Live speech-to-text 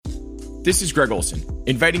This is Greg Olson,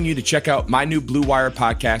 inviting you to check out my new Blue Wire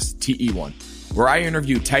podcast, TE1, where I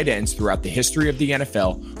interview tight ends throughout the history of the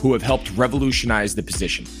NFL who have helped revolutionize the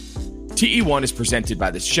position. TE1 is presented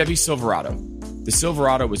by the Chevy Silverado. The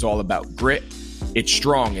Silverado is all about grit. It's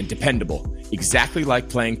strong and dependable, exactly like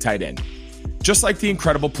playing tight end. Just like the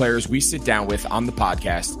incredible players we sit down with on the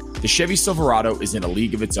podcast, the Chevy Silverado is in a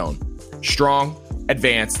league of its own. Strong,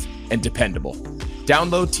 advanced, and dependable.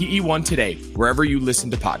 Download TE1 today, wherever you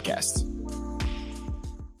listen to podcasts.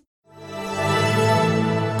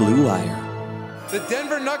 Blue Wire. The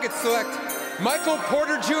Denver Nuggets select Michael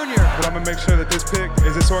Porter Jr. But I'm going to make sure that this pick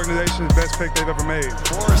is this organization's best pick they've ever made.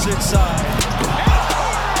 Morris inside.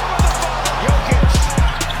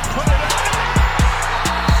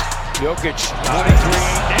 Jokic, 23. Jokic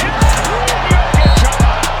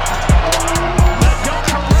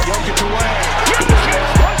away. Jokic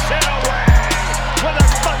puts it away with a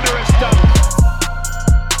thunderous dunk.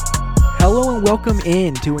 Hello and welcome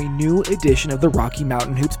in to a new edition of the Rocky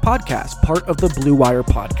Mountain Hoops podcast, part of the Blue Wire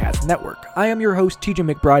Podcast Network. I am your host, TJ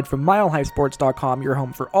McBride from MileHighSports.com, your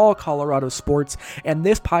home for all Colorado sports, and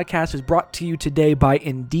this podcast is brought to you today by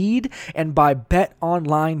Indeed and by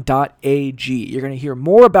BetOnline.ag. You're going to hear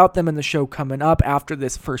more about them in the show coming up after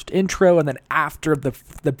this first intro and then after the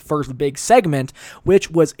first big segment,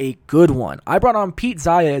 which was a good one. I brought on Pete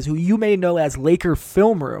Zayas, who you may know as Laker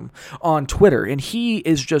Film Room on Twitter, and he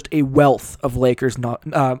is just a wealth of Lakers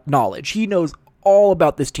knowledge. He knows all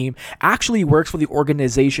about this team, actually works for the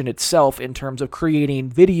organization itself in terms of creating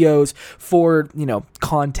videos for,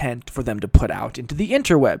 content for them to put out into the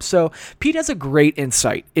interweb. So Pete has a great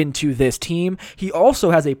insight into this team. He also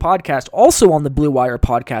has a podcast also on the Blue Wire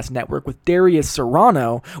Podcast Network with Darius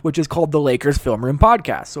Serrano, which is called the Lakers Film Room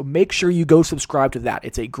Podcast. So make sure you go subscribe to that.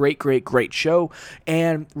 It's a great, great, great show.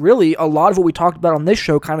 And really, a lot of what we talked about on this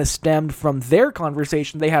show kind of stemmed from their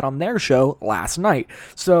conversation they had on their show last night.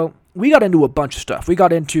 So we got into a bunch of stuff. We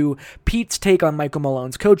got into Pete's take on Michael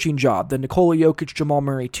Malone's coaching job, the Nikola Jokic, Jamal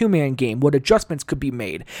Murray two-man game, what adjustments could be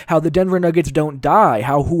made, how the Denver Nuggets don't die,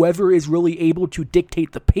 how whoever is really able to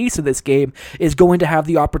dictate the pace of this game is going to have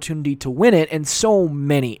the opportunity to win it, and so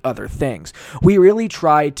many other things. We really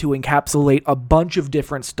tried to encapsulate a bunch of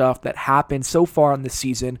different stuff that happened so far in the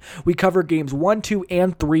season. We covered games 1, 2,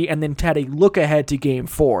 and 3, and then had a look ahead to game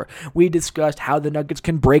 4. We discussed how the Nuggets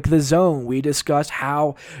can break the zone. We discussed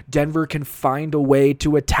how Denver can find a way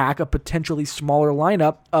to attack a potentially smaller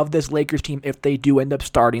lineup of this Lakers team if they do end up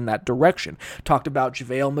starting that direction. Talked about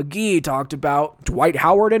JaVale McGee, talked about Dwight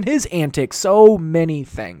Howard and his antics, so many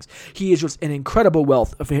things. He is just an incredible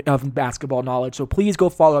wealth of basketball knowledge, so please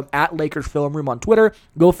go follow him at Lakers Film Room on Twitter.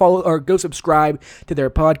 Go follow or go subscribe to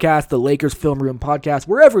their podcast, the Lakers Film Room Podcast,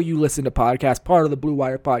 wherever you listen to podcasts, part of the Blue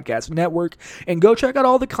Wire Podcast Network, and go check out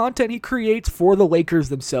all the content he creates for the Lakers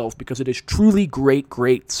themselves because it is truly great,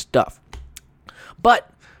 great stuff. But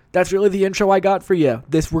that's really the intro I got for you.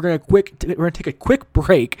 We're gonna take a quick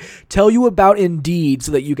break, tell you about Indeed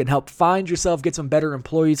so that you can help find yourself, get some better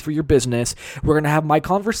employees for your business. We're gonna have my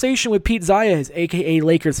conversation with Pete Zayas, aka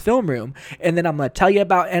Lakers Film Room, and then I'm gonna tell you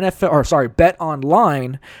about Bet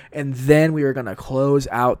Online, and then we are gonna close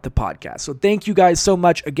out the podcast. So thank you guys so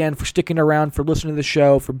much again for sticking around, for listening to the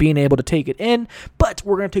show, for being able to take it in. But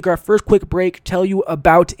we're gonna take our first quick break, tell you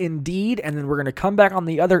about Indeed, and then we're gonna come back on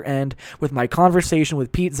the other end with my conversation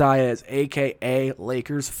with Pete Zayas, aka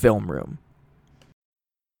Lakers Film Room.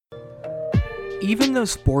 Even though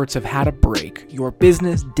sports have had a break, your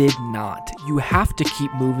business did not. You have to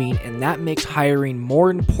keep moving, and that makes hiring more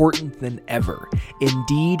important than ever.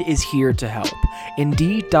 Indeed is here to help.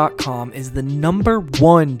 Indeed.com is the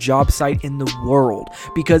 #1 job site in the world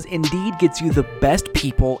because Indeed gets you the best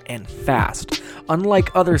people and fast.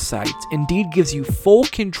 Unlike other sites, Indeed gives you full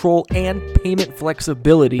control and payment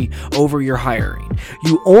flexibility over your hiring.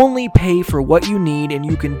 You only pay for what you need, and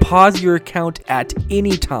you can pause your account at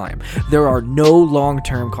any time. There are no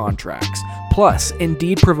long-term contracts. Plus,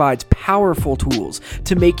 Indeed provides powerful tools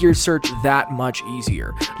to make your search that much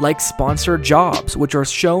easier, like sponsored jobs, which are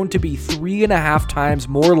shown to be 3.5 times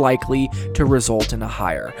more likely to result in a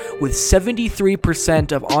hire. With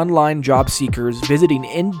 73% of online job seekers visiting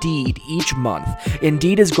Indeed each month,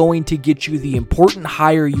 Indeed is going to get you the important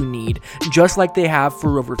hire you need, just like they have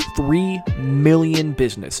for over 3 million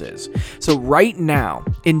businesses. So right now,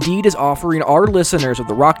 Indeed is offering our listeners of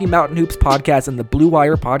the Rocky Mountain Hoops podcast and the Blue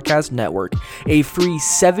Wire Podcast Network a free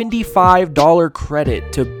 $75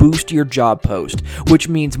 credit to boost your job post, which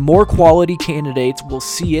means more quality candidates will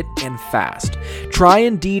see it and fast. Try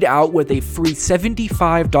Indeed out with a free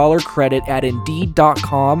 $75 credit at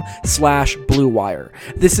Indeed.com/Blue Wire.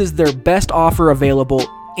 This is their best offer available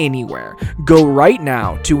anywhere. Go right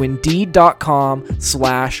now to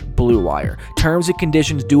Indeed.com/Blue Wire. Terms and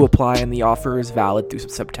conditions do apply, and the offer is valid through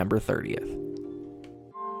September 30th.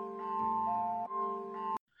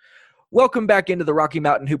 Welcome back into the Rocky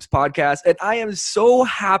Mountain Hoops podcast, and I am so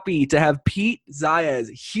happy to have Pete Zayas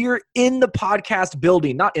here in the podcast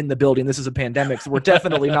building. Not in the building, this is a pandemic, so we're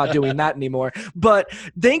definitely not doing that anymore. But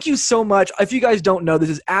thank you so much. If you guys don't know, this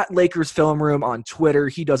is at Lakers Film Room on Twitter.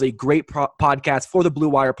 He does a great podcast for the Blue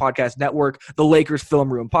Wire Podcast Network, the Lakers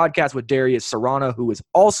Film Room podcast with Darius Serrano, who is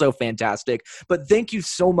also fantastic. But thank you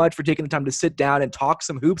so much for taking the time to sit down and talk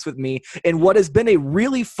some hoops with me in what has been a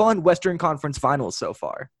really fun Western Conference Finals so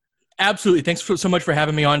far. Absolutely. Thanks so much for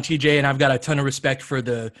having me on, TJ. And I've got a ton of respect for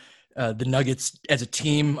the Nuggets as a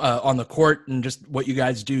team on the court and just what you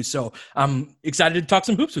guys do. So I'm excited to talk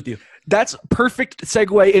some hoops with you. That's perfect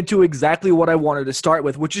segue into exactly what I wanted to start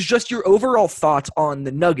with, which is just your overall thoughts on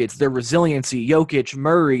the Nuggets, their resiliency, Jokic,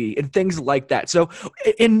 Murray, and things like that. So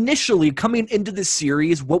initially coming into this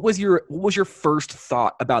series, what was your first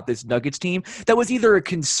thought about this Nuggets team that was either a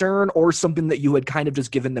concern or something that you had kind of just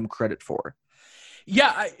given them credit for?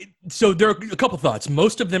 Yeah, so there are a couple thoughts.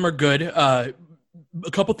 Most of them are good. A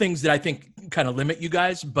couple things that I think kind of limit you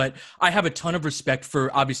guys, but I have a ton of respect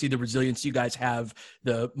for obviously the resilience you guys have,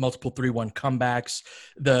 the multiple 3-1 comebacks,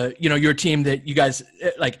 you're a team that you guys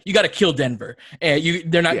like, you got to kill Denver and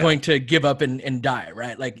they're not going to give up and die.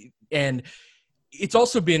 Right. And it's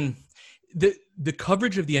also been the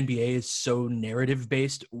coverage of the NBA is so narrative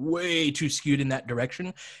based, way too skewed in that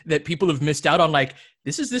direction that people have missed out on. Like,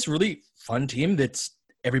 this is this really fun team that's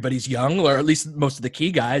everybody's young, or at least most of the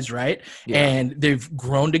key guys, right? Yeah. And they've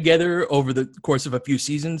grown together over the course of a few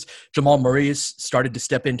seasons. Jamal Murray has started to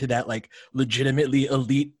step into that like legitimately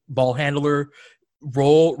elite ball handler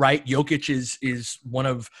role, right? Jokic is one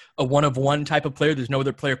of one type of player. There's no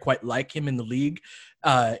other player quite like him in the league.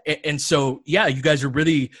 And so, yeah, you guys are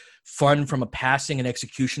really fun from a passing and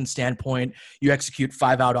execution standpoint. You execute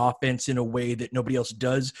 5-out offense in a way that nobody else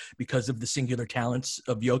does because of the singular talents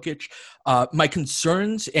of Jokic. My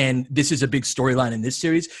concerns, and this is a big storyline in this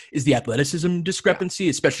series, is the athleticism discrepancy,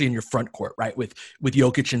 especially in your front court, right? With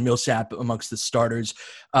Jokic and Millsap amongst the starters.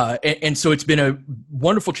 And so it's been a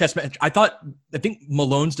wonderful chess match. I think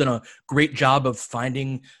Malone's done a great job of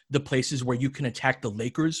finding the places where you can attack the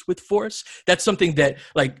Lakers with force. That's something that,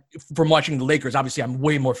 like, from watching the Lakers, obviously I'm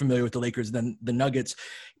way more familiar with the Lakers than the Nuggets.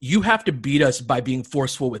 You have to beat us by being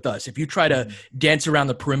forceful with us. If you try to dance around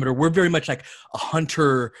the perimeter, we're very much like a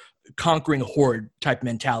hunter conquering horde type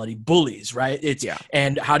mentality, bullies, right?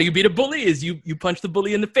 And how do you beat a bully is you punch the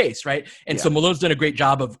bully in the face, right? And so Malone's done a great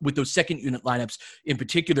job of, with those second unit lineups in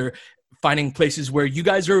particular, finding places where you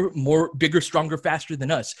guys are more bigger, stronger, faster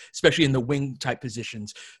than us, especially in the wing type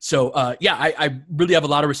positions. So I really have a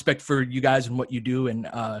lot of respect for you guys and what you do. And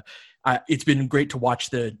it's been great to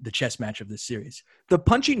watch the chess match of this series. The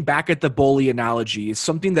punching back at the bully analogy is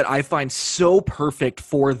something that I find so perfect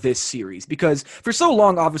for this series, because for so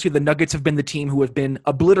long, obviously, the Nuggets have been the team who have been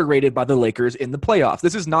obliterated by the Lakers in the playoffs.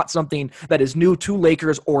 This is not something that is new to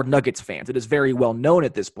Lakers or Nuggets fans. It is very well known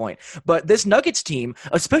at this point. But this Nuggets team,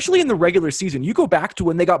 especially in the regular season, you go back to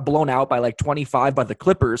when they got blown out by like 25 by the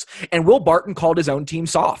Clippers, and Will Barton called his own team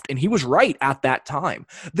soft, and he was right at that time.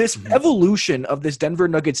 This evolution of this Denver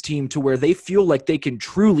Nuggets team to where they feel like they can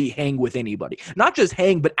truly hang with anybody, not just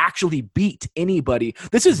hang, but actually beat anybody.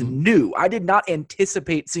 This is new. I did not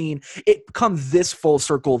anticipate seeing it come this full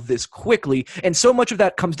circle this quickly. And so much of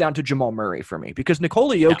that comes down to Jamal Murray for me, because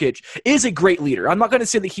Nikola Jokic is a great leader. I'm not going to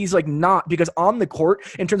say that he's like not, because on the court,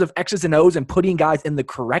 in terms of X's and O's and putting guys in the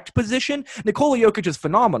correct position, Nikola Jokic is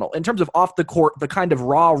phenomenal. In terms of off the court, the kind of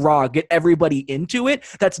raw, get everybody into it,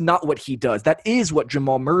 that's not what he does. That is what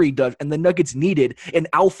Jamal Murray does. And the Nuggets needed an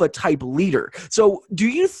alpha type leader. So do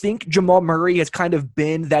you think Jamal Murray has kind of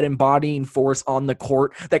been that embodying force on the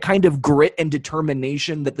court, that kind of grit and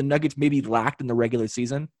determination that the Nuggets maybe lacked in the regular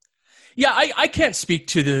season? Yeah, I can't speak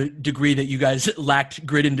to the degree that you guys lacked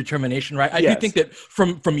grit and determination, right? I do think that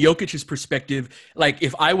from Jokic's perspective, like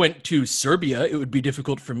if I went to Serbia, it would be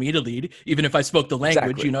difficult for me to lead, even if I spoke the language.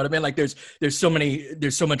 Exactly. You know what I mean? Like there's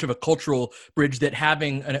so much of a cultural bridge that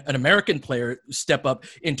having an American player step up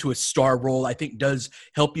into a star role, I think, does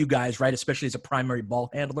help you guys, right? Especially as a primary ball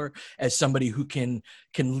handler, as somebody who can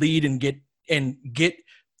lead and get.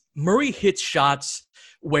 Murray hits shots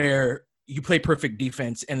where you play perfect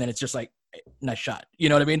defense, and then it's just like, nice shot. You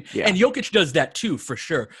know what I mean? Yeah. And Jokic does that too, for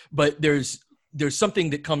sure. But there's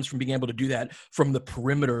something that comes from being able to do that from the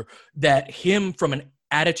perimeter, that him, from an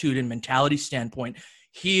attitude and mentality standpoint,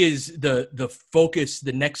 he is the focus,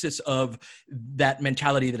 the nexus of that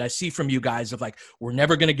mentality that I see from you guys of like, we're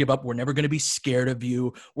never going to give up. We're never going to be scared of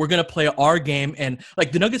you. We're going to play our game. And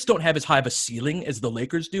like the Nuggets don't have as high of a ceiling as the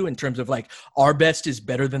Lakers do in terms of like our best is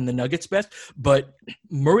better than the Nuggets best, but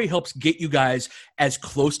Murray helps get you guys as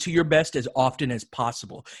close to your best as often as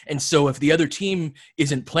possible. And so if the other team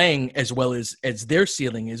isn't playing as well as their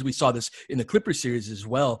ceiling is, we saw this in the Clippers series as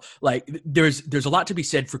well. Like there's a lot to be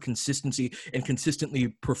said for consistency and consistently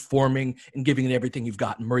performing and giving it everything you've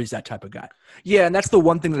got. And Murray's that type of guy. Yeah, and that's the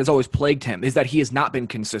one thing that has always plagued him is that he has not been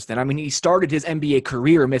consistent. I mean, he started his NBA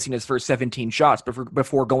career missing his first 17 shots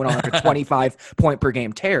before going on like a 25 point per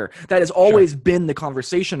game tear. That has always been the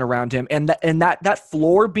conversation around him, and that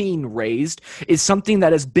floor being raised is something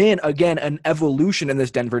that has been, again, an evolution in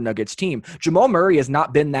this Denver Nuggets team. Jamal Murray has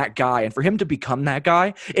not been that guy, and for him to become that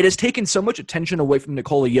guy, it has taken so much attention away from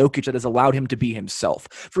Nikola Jokic that has allowed him to be himself.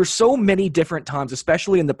 For so many different times,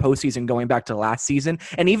 especially in the postseason going back to last season,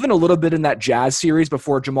 and even a little bit in that Jazz series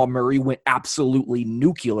before Jamal Murray went absolutely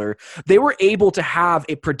nuclear, they were able to have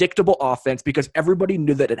a predictable offense because everybody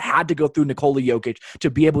knew that it had to go through Nikola Jokic to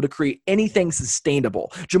be able to create anything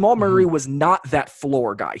sustainable. Jamal Murray was not that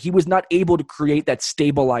floor guy. He was not able to create that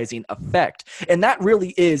stabilizing effect. And that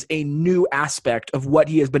really is a new aspect of what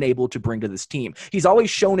he has been able to bring to this team. He's always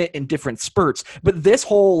shown it in different spurts, but this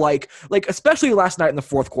whole like especially last night in the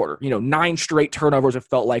fourth quarter, 9 straight turnovers, it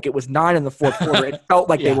felt like. It was 9 in the fourth quarter. It felt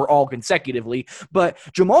like they were all consecutively. But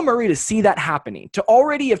Jamal Murray, to see that happening, to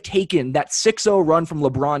already have taken that 6-0 run from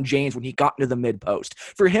LeBron James when he got into the mid-post,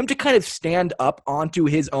 for him to kind of stand up onto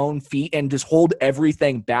his own feet and just hold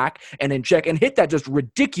everything back and in check and hit that just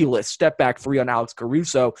ridiculous step-back 3 on Alex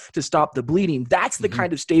Caruso to stop the bleeding, that's the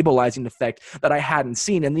kind of stabilizing effect that I hadn't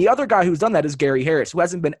seen. And the other guy who's done that is Gary Harris, who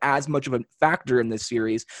hasn't been as much of a factor in this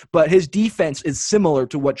series, but his defense is similar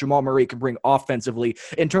to what Jamal Murray can bring offensively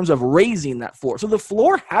in terms of raising that floor. So the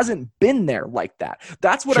floor hasn't been there like that.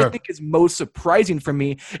 That's what I think is most surprising for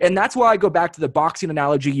me, and that's why I go back to the boxing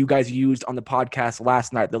analogy you guys used on the podcast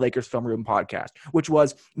last night, the Lakers Film Room podcast, which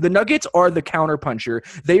was the Nuggets are the counterpuncher.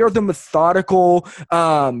 They are the methodical,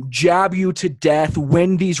 jab you to death,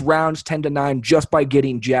 win these rounds 10-9 just by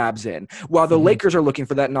getting jabs in, while the Lakers are looking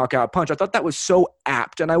for that knockout punch. I thought that was so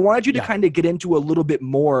apt, and I wanted you to kind of get into a little bit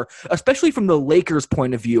more, especially from the Lakers'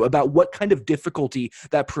 point of view, about what kind of difficulty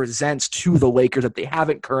that presents to the Lakers that they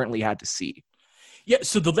haven't currently had to see. Yeah,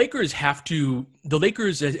 so the Lakers,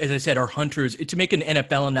 as I said, are hunters. To make an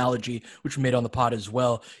NFL analogy, which we made on the pod as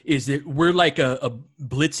well, is that we're like a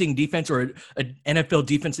blitzing defense or an NFL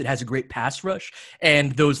defense that has a great pass rush.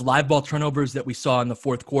 And those live ball turnovers that we saw in the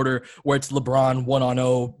fourth quarter where it's LeBron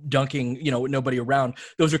 1-on-0 dunking, with nobody around,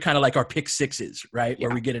 those are kind of like our pick sixes, right? Yeah.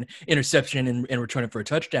 Where we get an interception and return it for a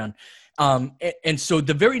touchdown. And so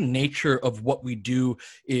the very nature of what we do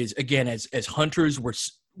is, again, as hunters,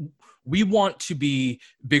 we want to be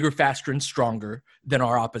bigger, faster, and stronger than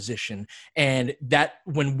our opposition. And that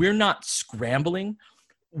when we're not scrambling,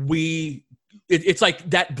 it's like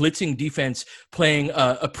that blitzing defense playing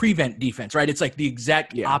a prevent defense, right? It's like the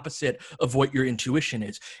exact opposite of what your intuition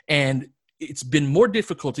is. And it's been more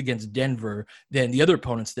difficult against Denver than the other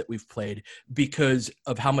opponents that we've played because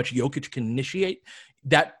of how much Jokic can initiate.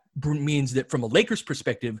 That means that from a Lakers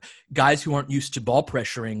perspective, guys who aren't used to ball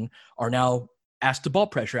pressuring are now asked to ball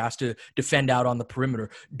pressure, asked to defend out on the perimeter.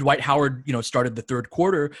 Dwight Howard, started the third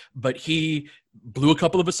quarter, but he blew a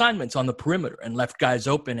couple of assignments on the perimeter and left guys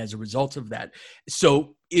open as a result of that.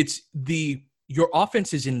 So your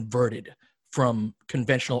offense is inverted from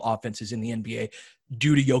conventional offenses in the NBA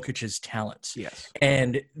due to Jokic's talents. Yes.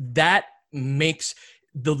 And that makes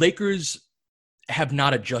the Lakers have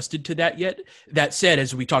not adjusted to that yet. That said,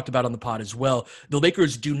 as we talked about on the pod as well, the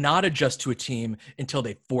Lakers do not adjust to a team until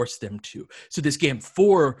they force them to. So this game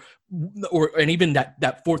 4, and even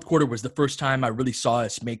that fourth quarter was the first time I really saw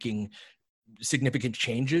us making significant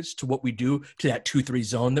changes to what we do to that 2-3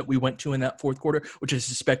 zone that we went to in that fourth quarter, which I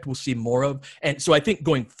suspect we'll see more of. And so I think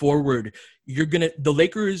going forward,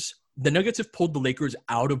 the Nuggets have pulled the Lakers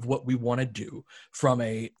out of what we want to do from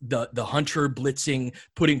the hunter blitzing,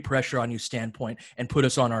 putting pressure on you standpoint and put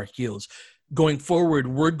us on our heels. Going forward,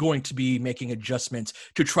 we're going to be making adjustments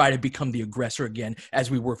to try to become the aggressor again as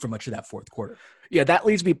we were for much of that fourth quarter. Yeah, that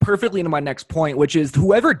leads me perfectly into my next point, which is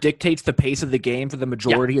whoever dictates the pace of the game for the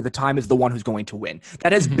majority of the time is the one who's going to win.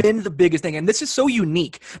 That has been the biggest thing. And this is so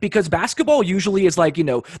unique because basketball usually is like,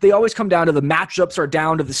 they always come down to the matchups are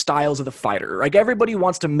down to the styles of the fighter. Like everybody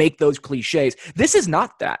wants to make those cliches. This is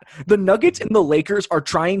not that. The Nuggets and the Lakers are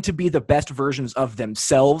trying to be the best versions of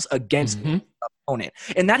themselves against opponent.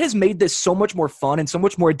 And that has made this so much more fun and so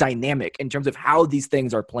much more dynamic in terms of how these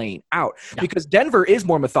things are playing out. Yeah. Because Denver is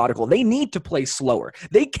more methodical. They need to play slower.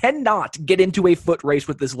 They cannot get into a foot race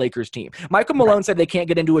with this Lakers team. Michael Malone said they can't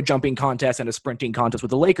get into a jumping contest and a sprinting contest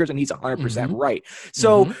with the Lakers, and he's 100% right.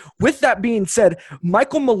 So with that being said,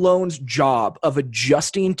 Michael Malone's job of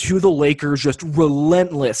adjusting to the Lakers' just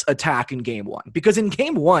relentless attack in game one. Because in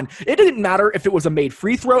game one, it didn't matter if it was a made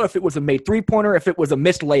free throw, if it was a made three-pointer, if it was a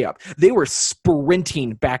missed layup. They were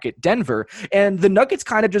sprinting back at Denver, and the Nuggets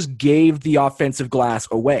kind of just gave the offensive glass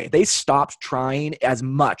away. They stopped trying as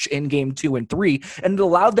much in game 2 and 3, and it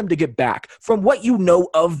allowed them to get back. From what you know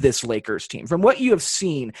of this Lakers team, from what you have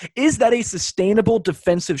seen, is that a sustainable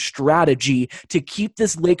defensive strategy to keep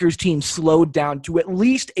this Lakers team slowed down to at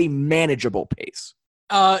least a manageable pace?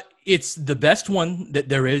 It's the best one that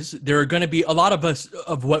there is. There are going to be a lot of us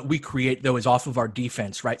of what we create, though, is off of our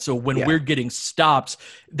defense, right? So when we're getting stops,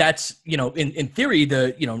 that's, in theory,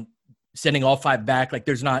 sending all 5 back, like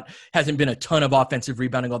hasn't been a ton of offensive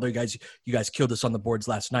rebounding, although you guys killed us on the boards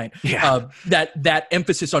last night. Yeah. That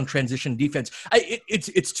emphasis on transition defense,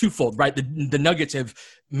 it's twofold, right? The Nuggets have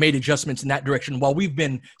made adjustments in that direction while we've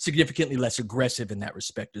been significantly less aggressive in that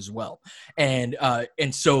respect as well. And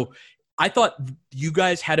so I thought you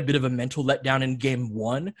guys had a bit of a mental letdown in game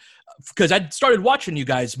 1 because I started watching you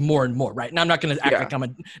guys more and more, right? And I'm not going to act like I'm a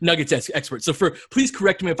Nuggets expert. So please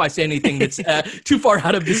correct me if I say anything that's too far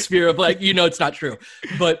out of the sphere of it's not true.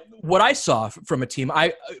 But what I saw from a team,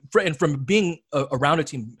 and from being around a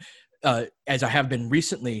team as I have been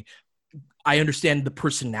recently, I understand the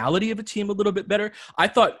personality of a team a little bit better. I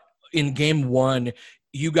thought in game 1,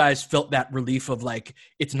 you guys felt that relief of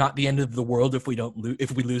it's not the end of the world if we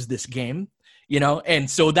lose this game, And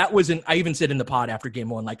so that wasn't, I even said in the pod after game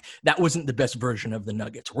 1, that wasn't the best version of the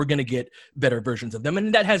Nuggets. We're going to get better versions of them.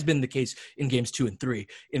 And that has been the case in games 2 and 3.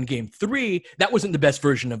 In game 3, that wasn't the best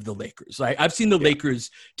version of the Lakers. I've seen the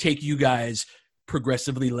Lakers take you guys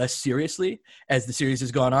progressively less seriously as the series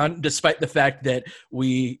has gone on, despite the fact that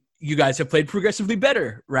you guys have played progressively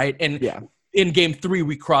better. Right. And in game 3,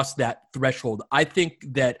 we crossed that threshold. I think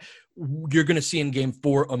that you're going to see in game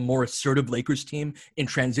 4 a more assertive Lakers team in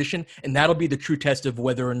transition, and that'll be the true test of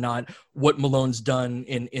whether or not what Malone's done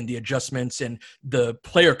in the adjustments and the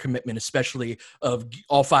player commitment, especially of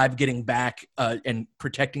all 5 getting back and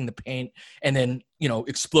protecting the paint, and then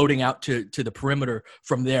exploding out to the perimeter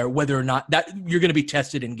from there, whether or not that you're going to be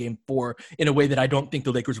tested in game 4 in a way that I don't think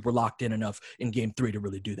the Lakers were locked in enough in game 3 to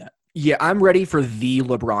really do that. Yeah, I'm ready for the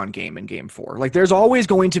LeBron game in game 4. There's always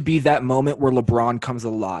going to be that moment where LeBron comes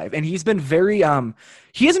alive, and he's been very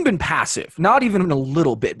he hasn't been passive, not even a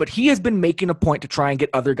little bit, but he has been making a point to try and get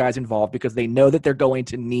other guys involved because they know that they're going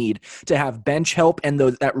to need to have bench help and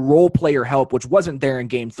that role player help, which wasn't there in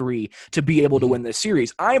game 3, to be able to win this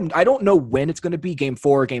series. I don't know when it's going to be, game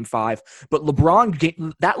 4 or game 5, but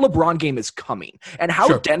that LeBron game is coming. And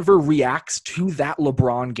how Denver reacts to that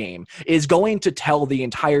LeBron game is going to tell the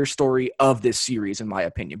entire story of this series, in my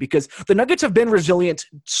opinion, because the Nuggets have been resilient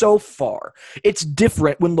so far. It's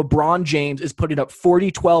different when LeBron James is putting up 40,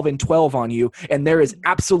 12, and 12 on you, and there is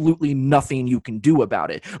absolutely nothing you can do about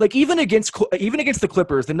it. Even against the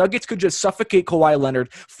Clippers, the Nuggets could just suffocate Kawhi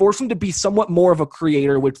Leonard, force him to be somewhat more of a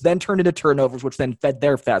creator, which then turned into turnovers, which then fed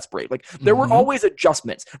their fast break. There were always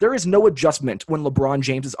adjustments. There is no adjustment when LeBron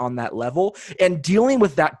James is on that level, and dealing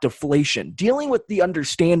with that deflation, dealing with the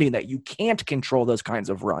understanding that you can't control those kinds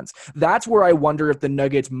of runs. That's where I wonder if the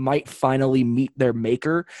Nuggets might finally meet their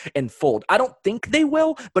maker and fold. I don't think they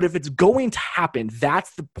will, but if it's going to happen,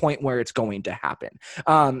 that's the point where it's going to happen.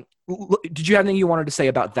 Did you have anything you wanted to say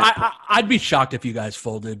about that? I'd be shocked if you guys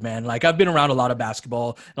folded, man. I've been around a lot of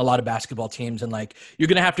basketball and a lot of basketball teams, and you're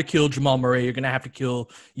going to have to kill Jamal Murray. You're going to have to kill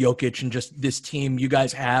Jokic, and just this team, you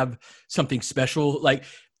guys have something special.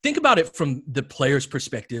 Think about it from the player's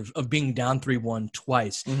perspective of being down 3-1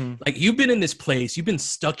 twice. You've been in this place. You've been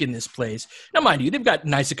stuck in this place. Now, mind you, they've got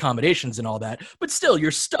nice accommodations and all that, but still, you're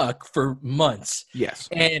stuck for months. Yes.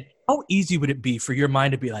 And how easy would it be for your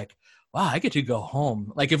mind to be wow, I get to go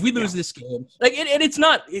home. If we lose this game, and it's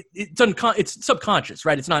not, it's subconscious,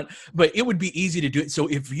 right? It's not, but it would be easy to do it. So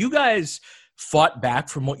if you guys fought back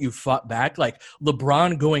from what you fought back,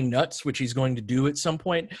 LeBron going nuts, which he's going to do at some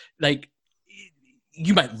point,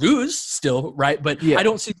 you might lose still, right? But I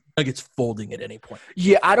don't see Nuggets folding at any point.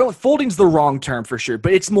 Yeah, folding's the wrong term for sure,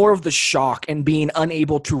 but it's more of the shock and being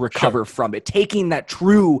unable to recover from it. Taking that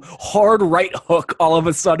true hard right hook all of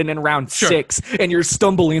a sudden in round 6, and you're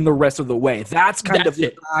stumbling the rest of the way. That's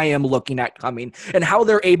what I am looking at coming, and how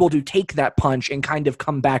they're able to take that punch and kind of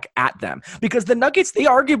come back at them. Because the Nuggets, they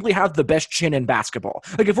arguably have the best chin in basketball.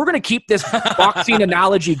 If we're going to keep this boxing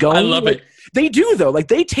analogy going, I love it. They do, though. Like,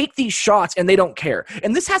 they take these shots and they don't care.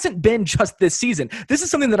 And this hasn't been just this season. This is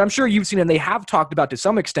something that I'm sure you've seen and they have talked about to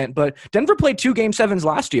some extent, but Denver played 2 Game 7s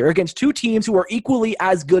last year against 2 teams who are equally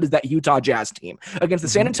as good as that Utah Jazz team, against the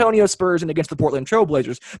San Antonio Spurs and against the Portland Trail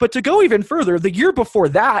Blazers. But to go even further, the year before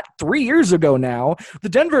that, 3 years ago now, the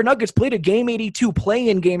Denver Nuggets played a Game 82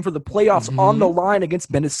 play-in game for the playoffs on the line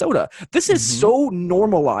against Minnesota. This is so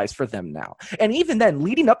normalized for them now. And even then,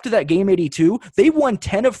 leading up to that Game 82, they won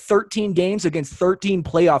 10 of 13 games against 13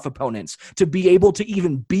 playoff opponents to be able to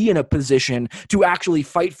even be in a position to actually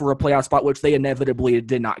fight for a playoff spot, which they inevitably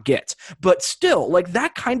did not get. But still, like,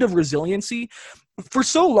 that kind of resiliency, for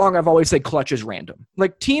so long, I've always said clutch is random.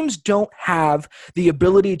 Like, teams don't have the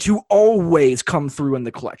ability to always come through in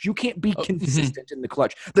the clutch. You can't be consistent in the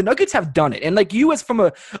clutch. The Nuggets have done it. And like you, as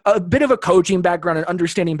from a bit of a coaching background and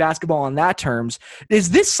understanding basketball on that terms,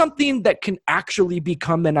 is this something that can actually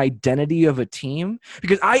become an identity of a team?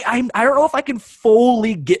 Because I don't know if I can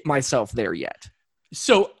fully get myself there yet.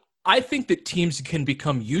 So I think that teams can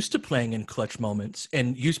become used to playing in clutch moments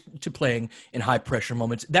and used to playing in high pressure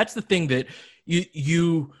moments. That's the thing that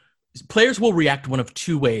you players will react one of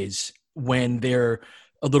 2 ways when they're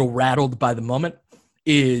a little rattled by the moment.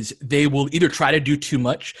 Is they will either try to do too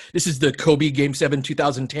much. This is the Kobe Game 7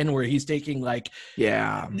 2010 where he's taking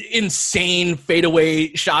insane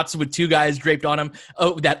fadeaway shots with 2 guys draped on him.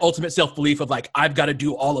 Oh, that ultimate self-belief of like, I've got to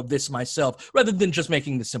do all of this myself rather than just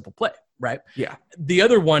making the simple play, right? Yeah. The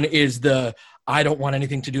other one is I don't want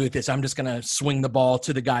anything to do with this. I'm just going to swing the ball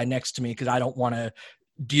to the guy next to me because I don't want to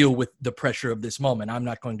deal with the pressure of this moment. I'm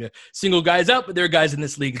not going to single guys out, but there are guys in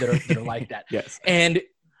this league that are like that. Yes. And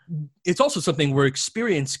it's also something where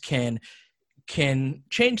experience can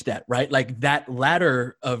change that, right? Like that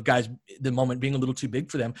ladder of guys, the moment being a little too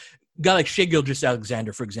big for them. A guy like Shai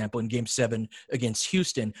Gilgeous-Alexander, for example, in Game 7 against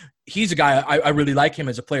Houston, he's a guy, I really like him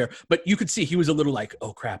as a player, but you could see he was a little like,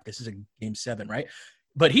 oh crap, this is a Game 7, right?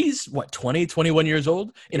 But he's 20, 21 years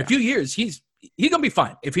old. In a few years, he's gonna be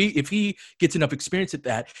fine if he gets enough experience at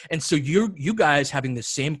that. And so you guys having the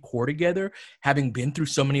same core together, having been through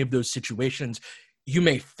so many of those situations, you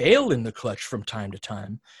may fail in the clutch from time to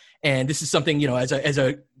time. And this is something, as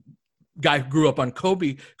a guy who grew up on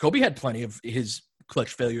Kobe had plenty of his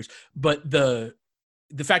clutch failures, but the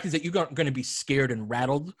fact is that you aren't going to be scared and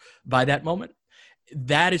rattled by that moment.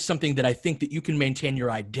 That is something that I think that you can maintain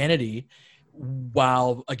your identity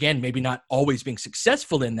while, again, maybe not always being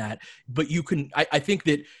successful in that, but you can, I think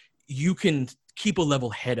that you can keep a level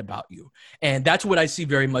head about you. And that's what I see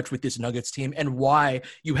very much with this Nuggets team and why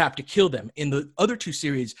you have to kill them. In the other 2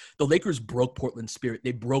 series, the Lakers broke Portland's spirit.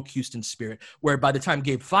 They broke Houston's spirit, where by the time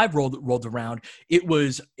Game 5 rolled around, it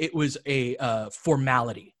was a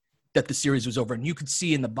formality that the series was over. And you could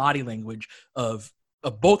see in the body language of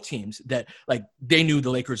both teams that like they knew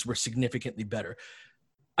the Lakers were significantly better.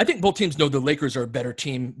 I think both teams know the Lakers are a better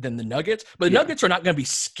team than the Nuggets, but the Nuggets are not going to be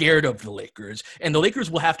scared of the Lakers, and the Lakers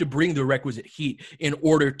will have to bring the requisite heat in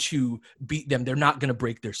order to beat them. They're not going to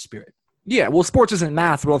break their spirit. Yeah, well, sports isn't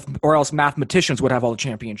math, or else mathematicians would have all the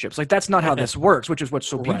championships. Like, that's not how this works, which is what's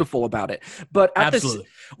so beautiful about it. But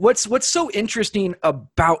what's so interesting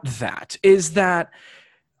about that is that,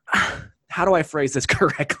 how do I phrase this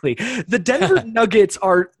correctly? The Denver Nuggets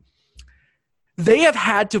they have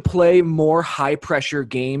had to play more high-pressure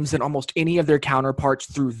games than almost any of their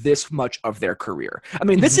counterparts through this much of their career. I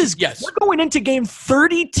mean, this is we're going into Game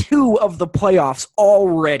 32 of the playoffs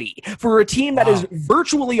already for a team that is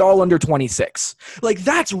virtually all under 26. Like,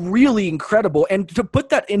 that's really incredible. And to put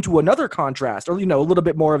that into another contrast, or, a little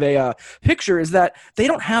bit more of a picture, is that they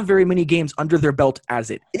don't have very many games under their belt as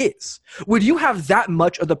it is. Would you have that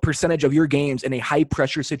much of the percentage of your games in a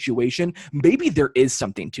high-pressure situation? Maybe there is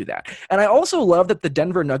something to that. And I also love that the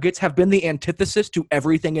Denver Nuggets have been the antithesis to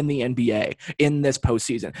everything in the NBA in this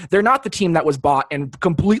postseason. They're not the team that was bought and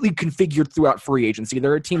completely configured throughout free agency.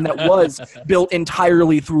 They're a team that was built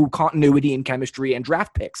entirely through continuity and chemistry and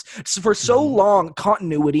draft picks. So for so long,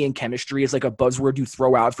 continuity and chemistry is like a buzzword you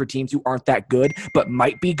throw out for teams who aren't that good but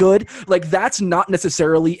might be good. Like, that's not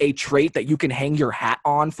necessarily a trait that you can hang your hat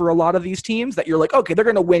on for a lot of these teams, that you're like, okay, they're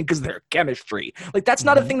going to win because of their chemistry. Like, that's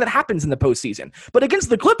not a thing that happens in the postseason. But against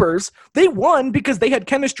the Clippers, they won because they had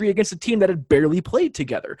chemistry against a team that had barely played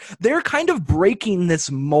together. They're kind of breaking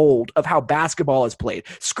this mold of how basketball is played.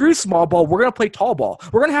 Screw small ball. We're going to play tall ball.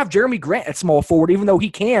 We're going to have Jeremy Grant at small forward, even though he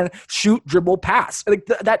can shoot, dribble, pass. Like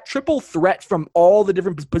that triple threat from all the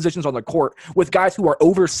different positions on the court with guys who are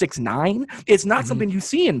over 6'9", it's not something you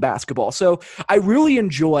see in basketball. So I really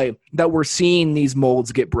enjoy that we're seeing these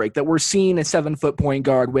molds get break, that we're seeing a 7-foot point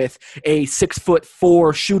guard with a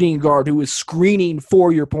 6'4" shooting guard who is screening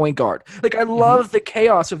for your point guard. Like, I love the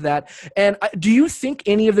chaos of that. And do you think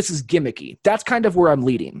any of this is gimmicky? That's kind of where I'm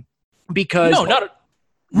leading. Because no, not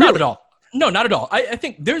at all. No, not at all. I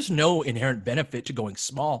think there's no inherent benefit to going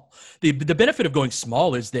small. The benefit of going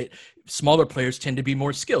small is that smaller players tend to be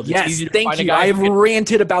more skilled. Yes, thank you. I have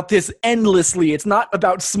ranted about this endlessly. It's not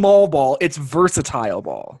about small ball. It's versatile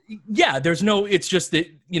ball. Yeah, it's just that,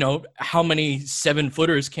 how many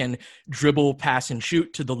 7-footers can dribble, pass, and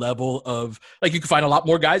shoot to the level of, like, you can find a lot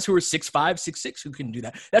more guys who are 6'5", 6'6", who can do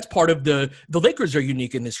that. That's part of the Lakers are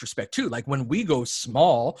unique in this respect too. Like, when we go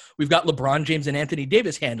small, we've got LeBron James and Anthony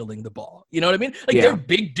Davis handling the ball. You know what I mean? Like, they're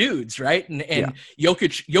big dudes, right? And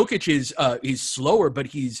Jokic is he's slower, but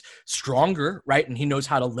he's stronger, right? And he knows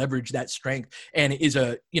how to leverage that strength, and is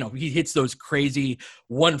he hits those crazy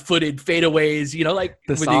 1-footed fadeaways, like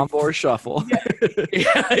the Sombor shuffle.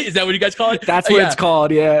 Yeah. Is that what you guys call it? That's what it's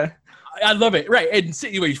called. Yeah. I love it. Right. And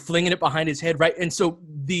he's flinging it behind his head. Right. And so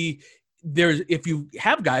if you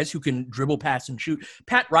have guys who can dribble, pass, and shoot,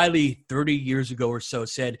 Pat Riley 30 years ago or so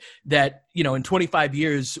said that, in 25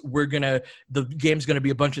 years, the game's going to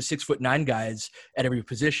be a bunch of 6'9" guys at every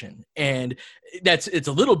position. And it's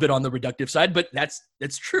a little bit on the reductive side, but that's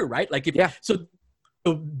true, right? Like, So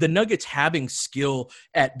the Nuggets having skill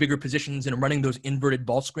at bigger positions and running those inverted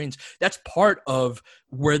ball screens, that's part of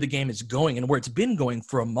where the game is going and where it's been going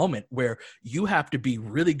for a moment, where you have to be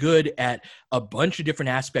really good at a bunch of different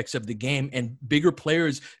aspects of the game, and bigger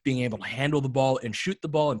players being able to handle the ball and shoot the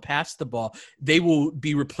ball and pass the ball. They will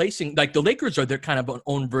be replacing, like, the Lakers are their kind of an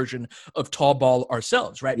own version of tall ball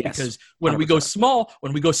ourselves, right? Yes, because when 100%. we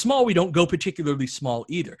go small, we don't go particularly small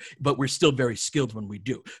either, but we're still very skilled when we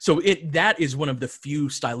do. So that is one of the few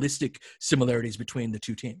stylistic similarities between the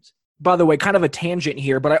two teams. By the way, kind of a tangent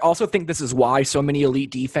here, but I also think this is why so many elite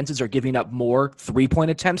defenses are giving up more three-point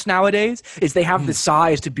attempts nowadays, is they have the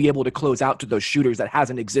size to be able to close out to those shooters that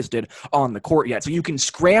hasn't existed on the court yet. So you can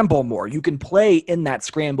scramble more. You can play in that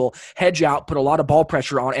scramble, hedge out, put a lot of ball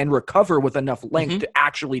pressure on, and recover with enough length to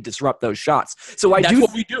actually disrupt those shots. So that's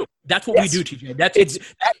what we do. That's what we do, TJ. That's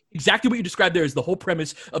exactly what you described there is the whole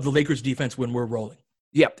premise of the Lakers defense when we're rolling.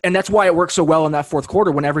 Yeah, and that's why it worked so well in that fourth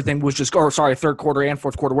quarter when everything was third quarter and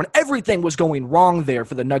fourth quarter, when everything was going wrong there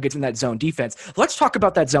for the Nuggets in that zone defense. Let's talk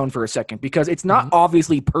about that zone for a second, because it's not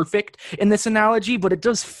obviously perfect in this analogy, but it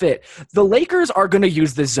does fit. The Lakers are going to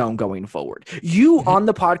use this zone going forward. You on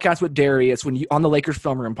the podcast with Darius, on the Lakers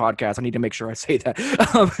Film Room podcast, I need to make sure I say that.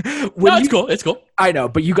 It's cool. I know,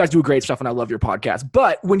 but you guys do great stuff, and I love your podcast.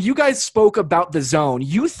 But when you guys spoke about the zone,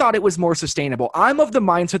 you thought it was more sustainable. I'm of the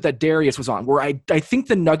mindset that Darius was on, where I think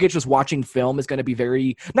the Nuggets just watching film is going to be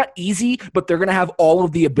very, not easy, but they're going to have all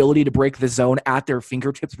of the ability to break the zone at their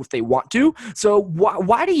fingertips if they want to. So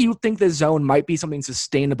why do you think the zone might be something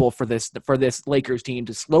sustainable for this Lakers team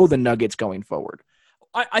to slow the Nuggets going forward?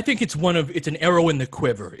 I think it's an arrow in the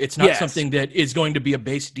quiver. It's not something that is going to be a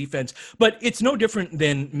base defense, but it's no different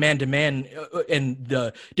than man-to-man and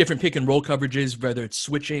the different pick and roll coverages, whether it's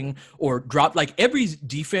switching or drop. Like, every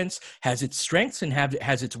defense has its strengths and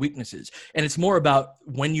has its weaknesses. And it's more about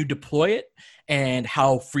when you deploy it and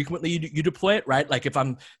how frequently you deploy it, right? Like, if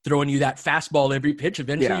I'm throwing you that fastball every pitch,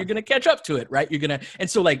 eventually you're going to catch up to it, right? And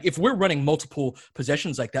so, like, if we're running multiple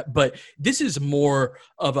possessions like that, but this is more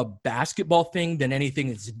of a basketball thing than anything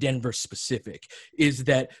that's Denver specific, is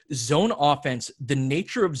that zone offense, the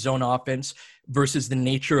nature of zone offense versus the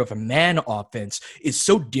nature of a man offense is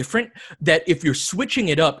so different that if you're switching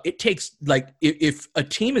it up, it takes, like, if a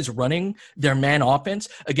team is running their man offense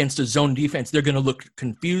against a zone defense, they're going to look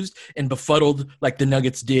confused and befuddled like the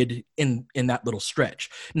Nuggets did in that little stretch.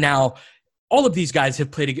 Now, all of these guys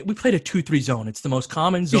have played. We played a 2-3 zone. It's the most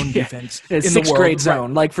common zone defense in the world. Sixth grade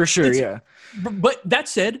zone, like, for sure, But that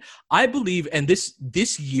said, I believe, and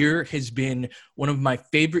this year has been one of my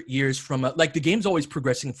favorite years from the game's always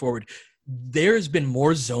progressing forward. There's been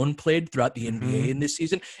more zone played throughout the NBA in this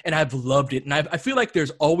season, and I've loved it. And I feel like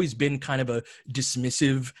there's always been kind of a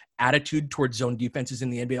dismissive attitude towards zone defenses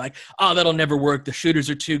in the NBA, like, oh, that'll never work. The shooters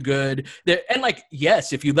are too good. And, like,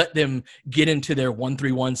 yes, if you let them get into their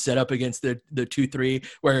 1-3-1 setup against the 2-3,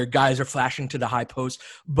 where guys are flashing to the high post,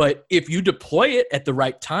 but if you deploy it at the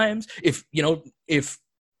right times, if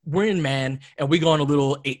we're in man and we go on a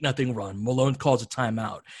little 8-0 run, Malone calls a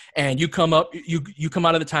timeout, and you come up, you come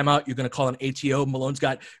out of the timeout, you're going to call an ATO. Malone's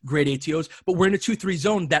got great ATOs, but we're in a 2-3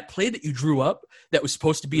 zone. That play that you drew up that was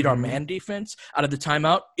supposed to beat our man defense out of the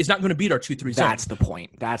timeout is not going to beat our 2-3 zone. That's the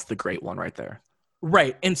point. That's the great one right there.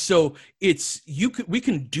 Right. And so we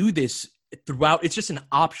can do this throughout. It's just an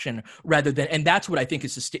option rather than, and that's what I think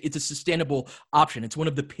is it's a sustainable option. It's one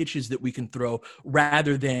of the pitches that we can throw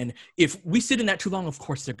rather than if we sit in that too long, of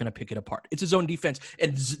course they're going to pick it apart. It's a zone defense.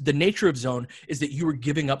 And the nature of zone is that you are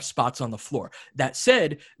giving up spots on the floor. That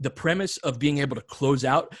said, the premise of being able to close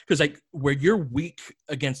out, because like where you're weak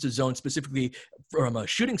against a zone specifically from a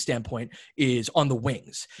shooting standpoint is on the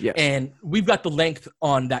wings. Yes. And we've got the length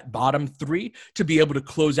on that bottom three to be able to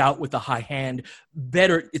close out with a high hand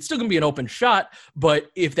better. It's still going to be an open shot,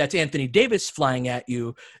 but if that's Anthony Davis flying at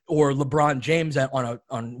you or LeBron James on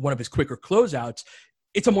one of his quicker closeouts,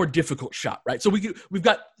 it's a more difficult shot, right? So we've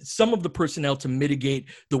got some of the personnel to mitigate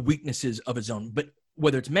the weaknesses of a zone, but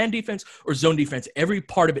whether it's man defense or zone defense, every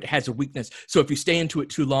part of it has a weakness. So if you stay in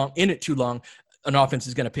it too long, an offense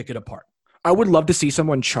is going to pick it apart. I would love to see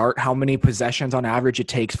someone chart how many possessions on average it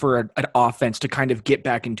takes for an offense to kind of get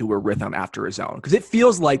back into a rhythm after a zone. Because it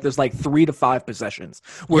feels like there's like 3 to 5 possessions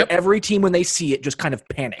where every team, when they see it, just kind of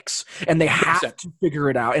panics and they have to figure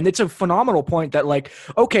it out. And it's a phenomenal point that like,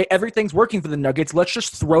 okay, everything's working for the Nuggets. Let's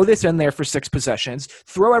just throw this in there for 6 possessions,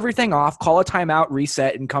 throw everything off, call a timeout,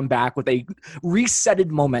 reset, and come back with a resetted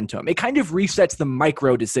momentum. It kind of resets the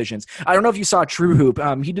micro decisions. I don't know if you saw True Hoop.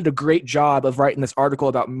 He did a great job of writing this article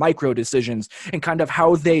about micro decisions and kind of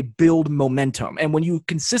how they build momentum. And when you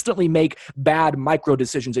consistently make bad micro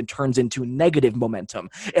decisions, it turns into negative momentum.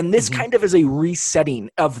 And this kind of is a resetting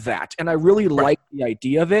of that. And I really like the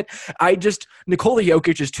idea of it. Nikola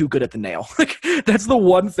Jokic is too good at the nail. Like that's the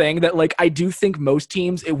one thing that like I do think most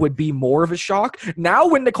teams it would be more of a shock. Now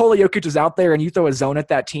when Nikola Jokic is out there and you throw a zone at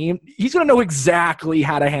that team, he's going to know exactly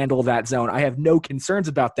how to handle that zone. I have no concerns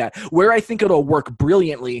about that. Where I think it'll work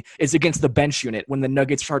brilliantly is against the bench unit when the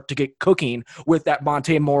Nuggets start to get cooking with that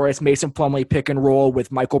Monte Morris, Mason Plumlee pick and roll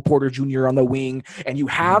with Michael Porter Jr. on the wing, and you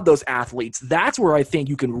have those athletes. That's where I think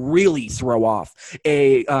you can really throw off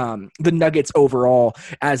the Nuggets overall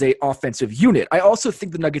as a offensive unit. I also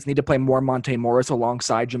think the Nuggets need to play more Monte Morris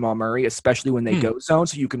alongside Jamal Murray, especially when they go zone,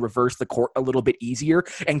 so you can reverse the court a little bit easier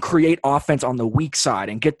and create offense on the weak side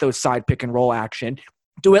and get those side pick and roll action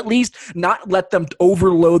to at least not let them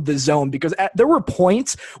overload the zone, because there were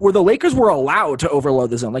points where the Lakers were allowed to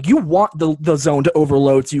overload the zone. Like you want the zone to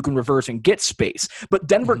overload so you can reverse and get space, but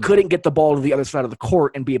Denver couldn't get the ball to the other side of the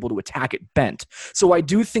court and be able to attack it bent. So I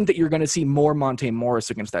do think that you're going to see more Monte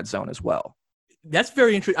Morris against that zone as well. That's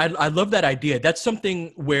very interesting. I love that idea. That's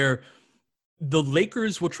something where the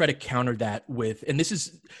Lakers will try to counter that with, and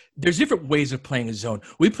there's different ways of playing a zone.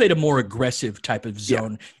 We played a more aggressive type of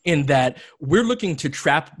zone in that we're looking to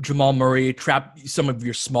trap Jamal Murray, trap some of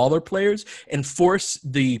your smaller players, and force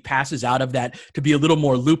the passes out of that to be a little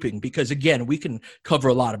more looping, because again, we can cover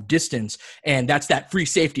a lot of distance, and that's that free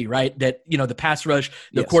safety, right? That, the pass rush,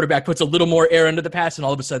 the quarterback puts a little more air into the pass, and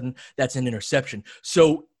all of a sudden that's an interception.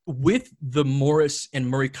 So with the Morris and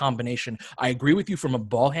Murray combination, I agree with you from a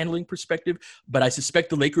ball handling perspective, but I suspect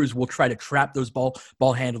the Lakers will try to trap those ball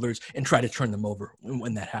handlers and try to turn them over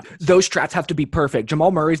when that happens. Those traps have to be perfect. Jamal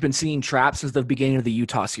Murray's been seeing traps since the beginning of the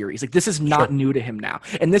Utah series. Like this is not new to him now.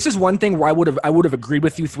 And this is one thing where I would have agreed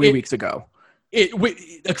with you 3 weeks ago.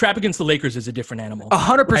 A trap against the Lakers is a different animal.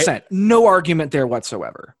 100%. Right? No argument there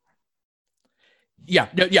whatsoever. Yeah.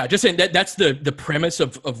 Just saying that's the premise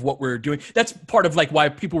of what we're doing. That's part of like why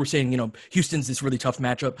people were saying, Houston's this really tough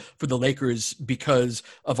matchup for the Lakers because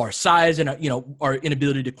of our size and, our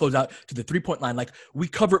inability to close out to the 3-point line. Like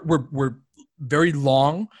we're very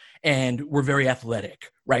long and we're very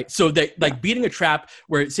athletic, right? So that like beating a trap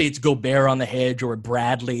where say it's Gobert on the hedge or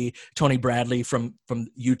Tony Bradley from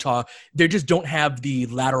Utah, they just don't have the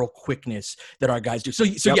lateral quickness that our guys do. So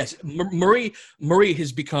yes, Murray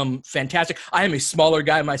has become fantastic. I am a smaller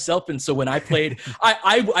guy myself, and so when I played,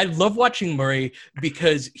 I love watching Murray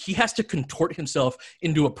because he has to contort himself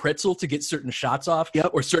into a pretzel to get certain shots off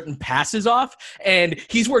or certain passes off, and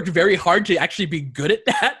he's worked very hard to actually be good at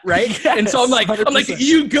that, right? Yes, and so I'm like,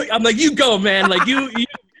 you go, man, like you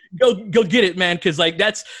go get it, man, because like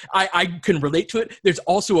I can relate to it. There's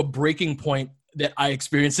also a breaking point that I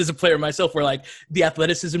experienced as a player myself where like the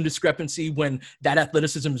athleticism discrepancy, when that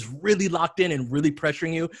athleticism is really locked in and really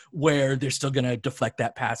pressuring you, where they're still going to deflect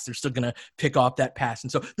that pass. They're still going to pick off that pass.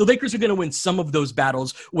 And so the Lakers are going to win some of those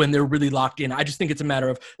battles when they're really locked in. I just think it's a matter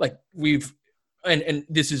of like and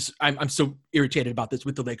this is, I'm so irritated about this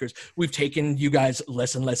with the Lakers. We've taken you guys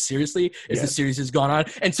less and less seriously as the series has gone on.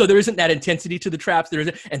 And so there isn't that intensity to the traps. There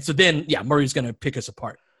isn't. And so then, Murray's going to pick us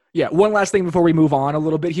apart. Yeah, one last thing before we move on a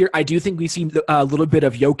little bit here. I do think we see a little bit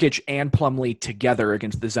of Jokic and Plumlee together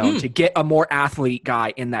against the zone to get a more athlete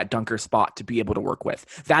guy in that dunker spot to be able to work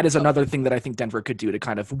with. That is another thing that I think Denver could do to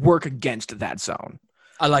kind of work against that zone.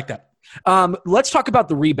 I like that. Let's talk about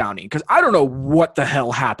the rebounding, because I don't know what the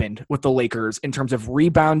hell happened with the Lakers in terms of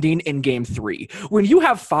rebounding in Game 3. When you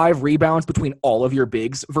have 5 rebounds between all of your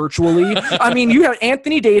bigs virtually, I mean, you have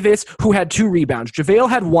Anthony Davis, who had 2 rebounds. JaVale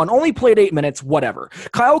had 1, only played 8 minutes, whatever.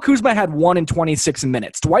 Kyle Kuzma had 1 in 26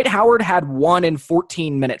 minutes. Dwight Howard had 1 in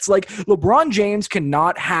 14 minutes. Like, LeBron James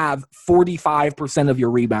cannot have 45% of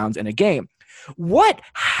your rebounds in a game. What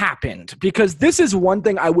happened? Because this is one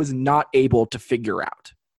thing I was not able to figure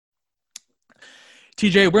out.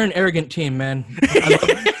 TJ, we're an arrogant team, man.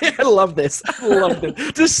 I love this. I love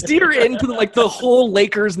this. To steer into the whole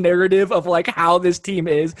Lakers narrative of like how this team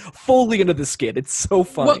is fully into the skid. It's so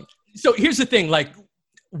funny. Well, so here's the thing, like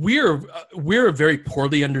we're very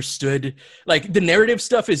poorly understood. Like the narrative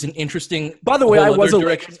stuff is an interesting. By the way, I was a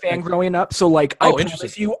Lakers fan growing up, so like I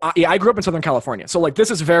promise you, I grew up in Southern California, so like this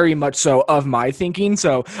is very much so of my thinking.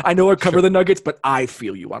 So I know I cover the Nuggets, but I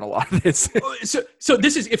feel you on a lot of this. So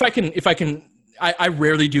this is if I can. I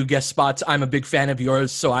rarely do guest spots. I'm a big fan of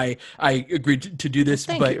yours, so I agreed to do this.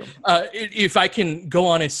 Thank but you. If I can go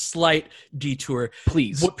on a slight detour,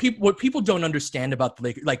 please. What people don't understand about the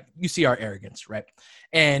Lakers, like you see our arrogance, right?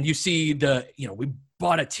 And you see we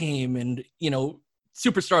bought a team and,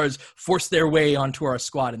 superstars force their way onto our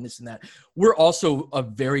squad and this and that. We're also a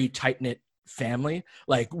very tight-knit family.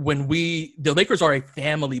 Like the Lakers are a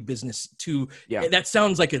family business too. Yeah. That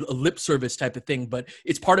sounds like a lip service type of thing, but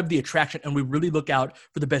it's part of the attraction. And we really look out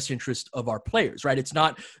for the best interest of our players, right? It's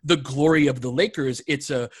not the glory of the Lakers.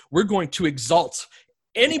 We're going to exalt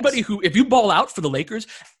anybody who, if you ball out for the Lakers,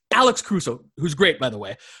 Alex Caruso, who's great, by the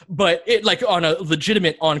way, but on a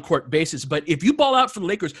legitimate on-court basis. But if you ball out for the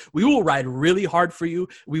Lakers, we will ride really hard for you.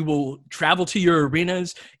 We will travel to your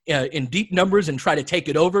arenas in deep numbers and try to take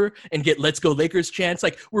it over and get Let's Go Lakers chants.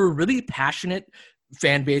 Like, we're a really passionate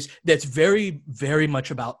fan base that's very, very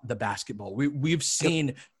much about the basketball. We've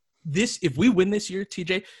seen this. If we win this year,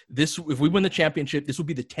 TJ, if we win the championship, this will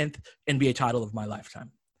be the 10th NBA title of my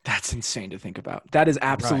lifetime. That's insane to think about. That is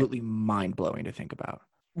absolutely mind-blowing to think about.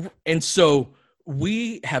 And so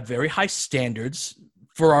we have very high standards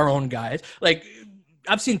for our own guys. Like,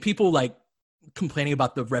 I've seen people like complaining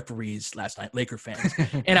about the referees last night, Laker fans.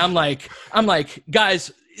 And I'm like,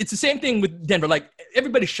 guys, it's the same thing with Denver. Like,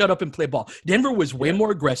 everybody shut up and play ball. Denver was way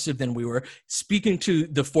more aggressive than we were, speaking to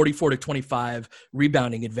the 44-25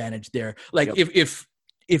 rebounding advantage there. Like,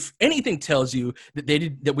 if anything tells you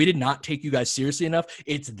that we did not take you guys seriously enough,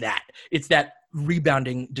 it's that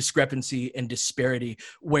rebounding discrepancy and disparity,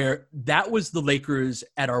 where that was the Lakers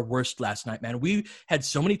at our worst last night, man. We had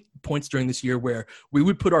so many points during this year where we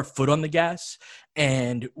would put our foot on the gas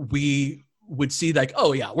and we would see like,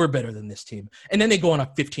 oh yeah, we're better than this team. And then they go on a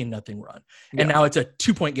 15-0 run. And now it's a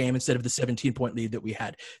 2-point game instead of the 17-point lead that we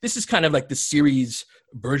had. This is kind of like the series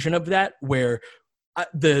version of that, where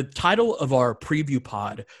the title of our preview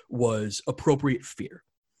pod was Appropriate Fear.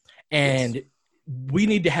 And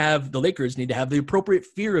the Lakers need to have the appropriate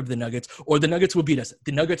fear of the Nuggets, or the Nuggets will beat us.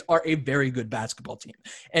 The Nuggets are a very good basketball team.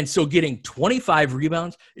 And so getting 25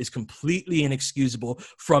 rebounds is completely inexcusable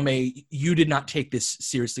from you did not take this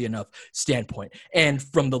seriously enough standpoint. And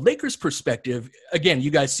from the Lakers' perspective, again,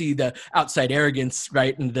 you guys see the outside arrogance,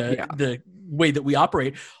 right? And the way that we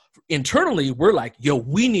operate. Internally, we're like, yo,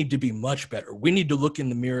 we need to be much better. We need to look in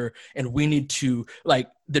the mirror, and we need to, like,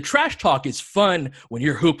 the trash talk is fun when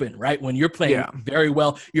you're hooping, right? When you're playing very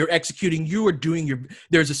well, you're executing, you are doing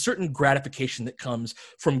there's a certain gratification that comes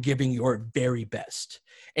from giving your very best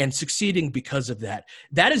and succeeding because of that.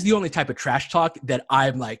 That is the only type of trash talk that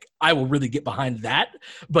I'm like, I will really get behind that.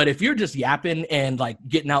 But if you're just yapping and like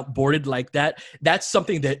getting outboarded like that, that's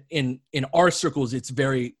something that in our circles, it's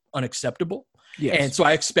very unacceptable. Yes. And so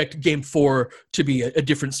I expect Game 4 to be a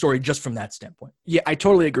different story just from that standpoint. Yeah, I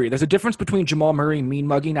totally agree. There's a difference between Jamal Murray mean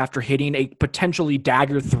mugging after hitting a potentially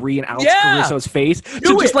dagger 3 in Alex Caruso's face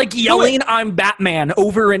just like yelling, I'm Batman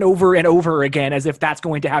over and over and over again, as if that's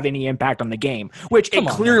going to have any impact on the game, which it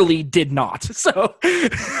clearly did not. So,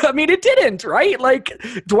 I mean, it didn't, right? Like,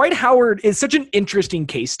 Dwight Howard is such an interesting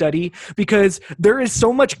case study because there is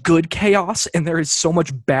so much good chaos and there is so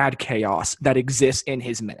much bad chaos that exists in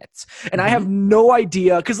his minutes. And I have no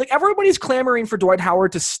idea, because like everybody's clamoring for Dwight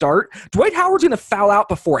Howard to start. Dwight Howard's going to foul out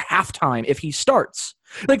before halftime if he starts.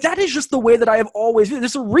 Like, that is just the way that I have always been.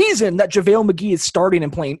 There's a reason that JaVale McGee is starting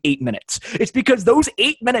and playing 8 minutes. It's because those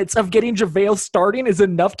 8 minutes of getting JaVale starting is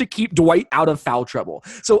enough to keep Dwight out of foul trouble.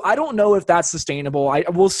 So I don't know if that's sustainable.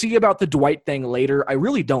 We'll see about the Dwight thing later. I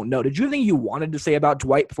really don't know. Did you have anything you wanted to say about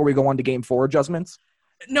Dwight before we go on to Game 4 adjustments?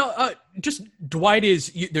 No, just Dwight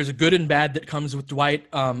there's a good and bad that comes with Dwight.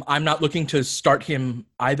 I'm not looking to start him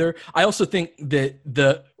either. I also think that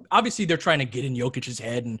obviously they're trying to get in Jokic's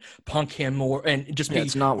head and punk him more and just be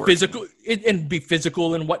it's not working. physical and be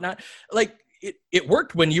physical and whatnot. Like it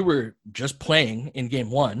worked when you were just playing in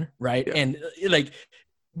game one, right? Yeah. And like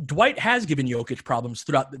Dwight has given Jokic problems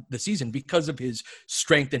throughout the season because of his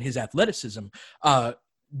strength and his athleticism.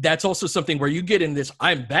 That's also something where you get in this,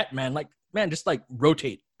 I'm Batman, like, man, just like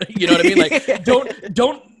rotate. You know what I mean? Like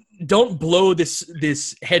don't blow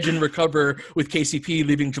this hedge and recover with KCP,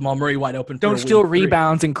 leaving Jamal Murray wide open. Don't steal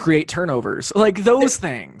rebounds and create turnovers. Like those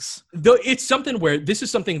things. Though it's something where this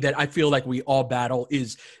is something that I feel like we all battle,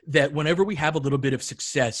 is that whenever we have a little bit of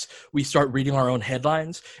success, we start reading our own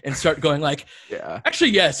headlines and start going like,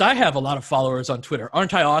 actually, yes, I have a lot of followers on Twitter.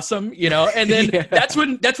 Aren't I awesome? You know, and then that's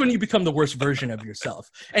when you become the worst version of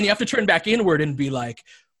yourself. And you have to turn back inward and be like,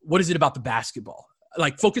 what is it about the basketball?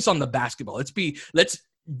 Like focus on the basketball. Let's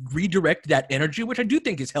redirect that energy, which I do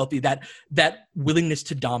think is healthy, that willingness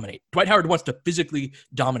to dominate. Dwight Howard wants to physically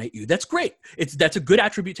dominate you. That's great. That's a good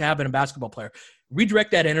attribute to have in a basketball player.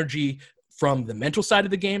 Redirect that energy from the mental side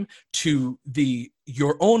of the game to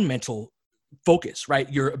your own mental focus, right?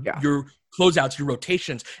 Your closeouts, your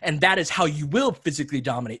rotations, and that is how you will physically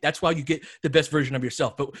dominate. That's why you get the best version of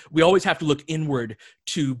yourself. But we always have to look inward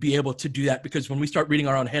to be able to do that, because when we start reading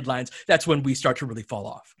our own headlines, that's when we start to really fall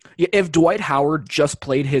off. Yeah, if Dwight Howard just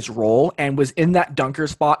played his role and was in that dunker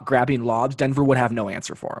spot grabbing lobs, Denver would have no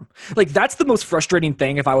answer for him. Like, that's the most frustrating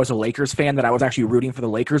thing if I was a Lakers fan, that I was actually rooting for the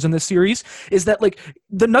Lakers in this series, is that, like,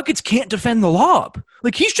 the Nuggets can't defend the lob.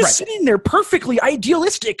 Like, he's just sitting there perfectly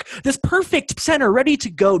idealistic, this perfect center ready to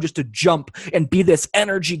go just to jump and be this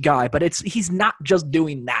energy guy, but he's not just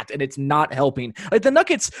doing that, and it's not helping. Like, the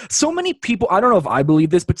Nuggets, so many people, I don't know if I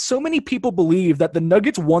believe this, but so many people believe that the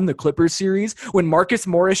Nuggets won the Clippers series when Marcus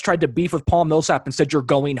Morris tried to beef with Paul Millsap and said, you're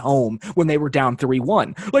going home, when they were down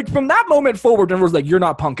 3-1. Like, from that moment forward, Denver was like, you're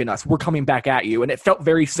not punking us, we're coming back at you. And it felt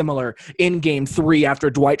very similar in game 3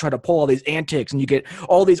 after Dwight tried to pull all these antics, and you get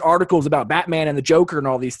all these articles about Batman and the Joker and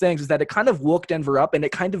all these things, is that it kind of woke Denver up, and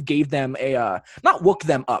it kind of gave them not woke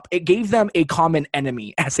them up, it gave them a common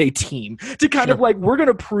enemy as a team to kind of like, we're going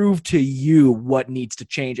to prove to you what needs to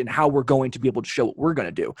change and how we're going to be able to show what we're going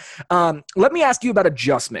to do. Let me ask you about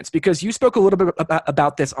adjustments, because you spoke a little bit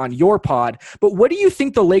about this on your pod, but what do you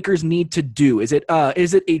think the Lakers need to do? Is it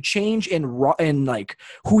a change in like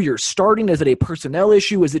who you're starting? Is it a personnel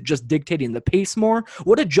issue? Is it just dictating the pace more?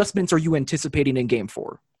 What adjustments are you anticipating in game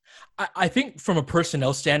 4? I think from a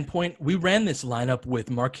personnel standpoint, we ran this lineup with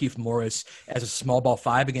Markieff Morris as a small ball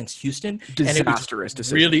 5 against Houston. Disastrous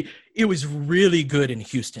decision. It was really good in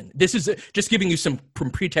Houston. This is just giving you some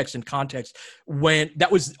pretext and context. When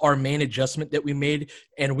that was our main adjustment that we made,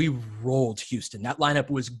 and we rolled Houston. That lineup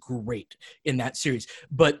was great in that series.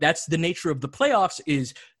 But that's the nature of the playoffs,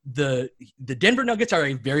 is the Denver Nuggets are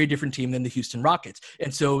a very different team than the Houston Rockets.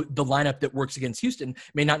 And so the lineup that works against Houston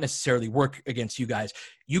may not necessarily work against you guys.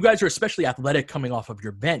 You guys are especially athletic coming off of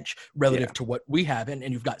your bench relative to what we have, and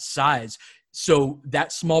you've got size. So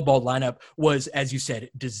that small ball lineup was, as you said,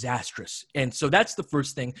 disastrous. And so that's the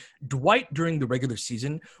first thing. Dwight, during the regular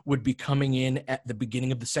season, would be coming in at the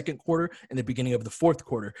beginning of the second quarter and the beginning of the fourth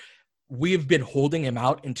quarter. We have been holding him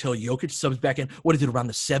out until Jokic subs back in. What is it, around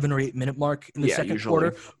the 7 or 8 minute mark in the second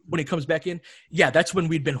quarter when he comes back in? Yeah, that's when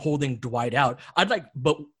we'd been holding Dwight out.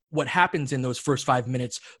 But what happens in those first 5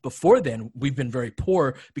 minutes before then, we've been very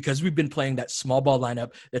poor, because we've been playing that small ball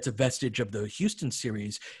lineup that's a vestige of the Houston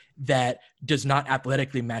series that does not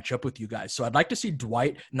athletically match up with you guys. So I'd like to see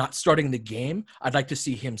Dwight not starting the game. I'd like to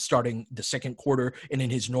see him starting the second quarter and in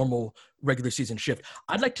his normal regular season shift.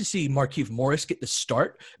 I'd like to see Markieff Morris get the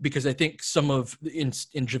start, because I think in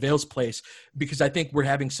JaVale's place, because I think we're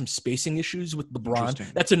having some spacing issues with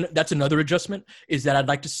LeBron. That's another adjustment, is that I'd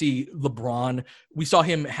like to see LeBron. We saw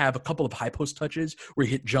him have a couple of high post touches where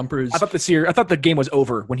he hit jumpers. I thought the game was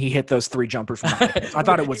over when he hit those 3 jumpers from high post. I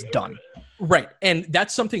thought it was done. Right. And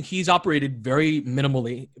that's something he's operated very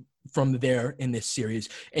minimally from there in this series.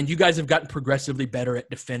 And you guys have gotten progressively better at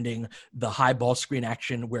defending the high ball screen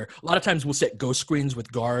action, where a lot of times we'll set ghost screens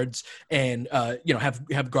with guards and,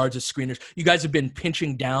 have guards as screeners. You guys have been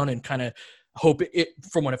pinching down and kind of hope it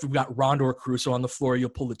from if we've got Rondo or Caruso on the floor, you'll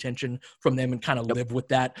pull attention from them and kind of live with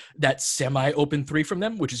that semi-open 3 from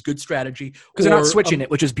them, which is good strategy. Because they're not switching it,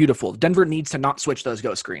 which is beautiful. Denver needs to not switch those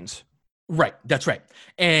ghost screens. Right, that's right.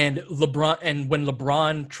 And when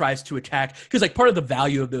LeBron tries to attack, because like part of the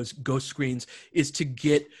value of those ghost screens is to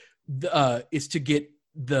get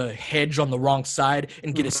the hedge on the wrong side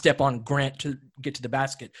and get a step on Grant to get to the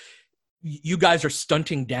basket. you guys are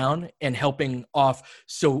stunting down and helping off.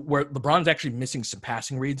 So where LeBron's actually missing some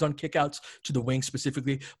passing reads on kickouts to the wing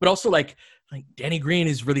specifically, but also like Danny Green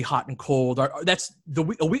is really hot and cold. That's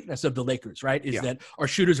a weakness of the Lakers, right? Is that our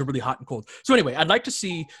shooters are really hot and cold. So anyway, I'd like to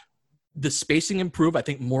see the spacing improve. I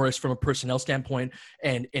think Morris from a personnel standpoint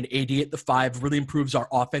and AD at the 5 really improves our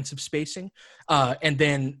offensive spacing. And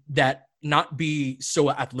then that not be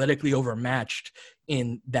so athletically overmatched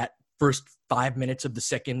in that first 5 minutes of the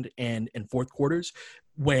second and fourth quarters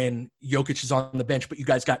when Jokic is on the bench, but you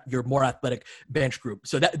guys got your more athletic bench group.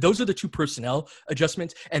 So those are the 2 personnel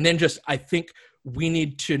adjustments. And then I think we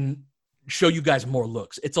need to show you guys more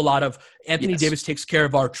looks. It's a lot of Anthony Davis takes care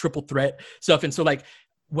of our triple threat stuff. And so like,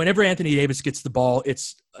 whenever Anthony Davis gets the ball,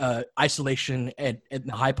 it's isolation at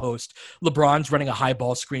the high post. LeBron's running a high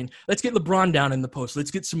ball screen. Let's get LeBron down in the post.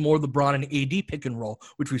 Let's get some more LeBron and AD pick and roll,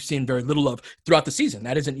 which we've seen very little of throughout the season.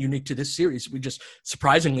 That isn't unique to this series.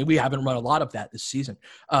 Surprisingly, we haven't run a lot of that this season.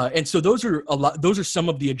 And so those are some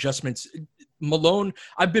of the adjustments. Malone,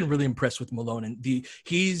 I've been really impressed with Malone, and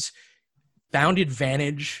he's found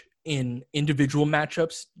advantage in individual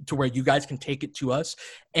matchups to where you guys can take it to us,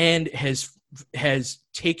 and has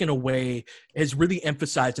really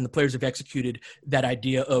emphasized, and the players have executed that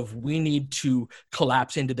idea of we need to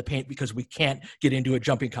collapse into the paint because we can't get into a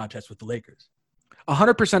jumping contest with the Lakers.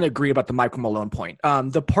 100% agree about the Michael Malone point.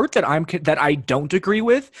 The part that I don't agree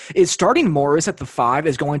with is starting Morris at the 5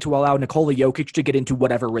 is going to allow Nikola Jokic to get into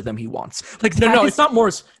whatever rhythm he wants. It's not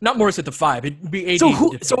Morris. Not Morris at the 5. It'd be AD.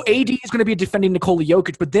 So AD is going to be defending Nikola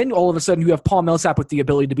Jokic, but then all of a sudden you have Paul Millsap with the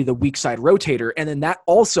ability to be the weak side rotator, and then that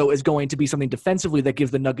also is going to be something defensively that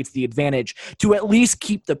gives the Nuggets the advantage to at least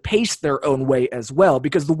keep the pace their own way as well.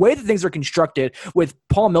 Because the way that things are constructed with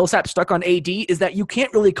Paul Millsap stuck on AD is that you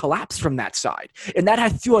can't really collapse from that side. And that I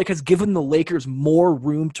feel like has given the Lakers more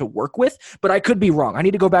room to work with, but I could be wrong. I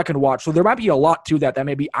need to go back and watch. So there might be a lot to that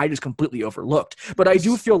maybe I just completely overlooked. But I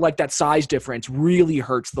do feel like that size difference really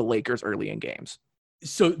hurts the Lakers early in games.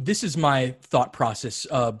 So this is my thought process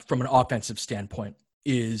from an offensive standpoint,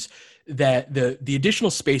 is that the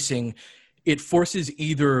additional spacing, it forces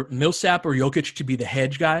either Millsap or Jokic to be the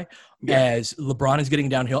hedge guy as LeBron is getting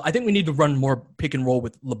downhill. I think we need to run more pick and roll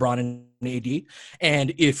with LeBron and AD.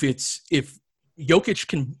 And if Jokic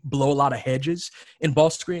can blow a lot of hedges in ball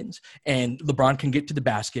screens and LeBron can get to the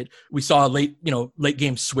basket. We saw a late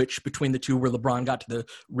game switch between the two where LeBron got to the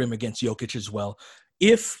rim against Jokic as well.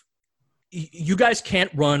 If you guys can't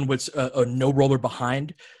run what's a no roller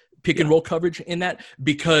behind pick and roll coverage in that,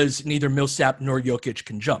 because neither Millsap nor Jokic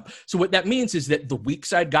can jump. So what that means is that the weak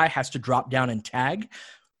side guy has to drop down and tag.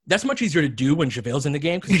 That's much easier to do when JaVale's in the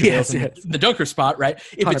game because JaVale's in the dunker spot, right?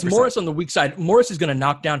 If 100%. It's Morris on the weak side, Morris is going to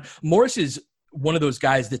knock down. Morris is one of those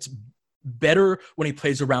guys that's better when he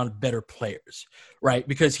plays around better players, right?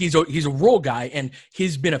 Because he's a role guy, and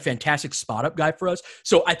he's been a fantastic spot up guy for us.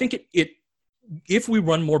 So I think if we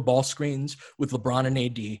run more ball screens with LeBron and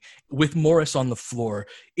AD, with Morris on the floor,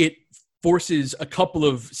 it forces a couple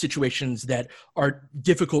of situations that are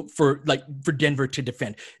difficult for Denver to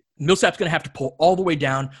defend. Millsap's going to have to pull all the way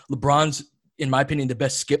down. LeBron's, in my opinion, the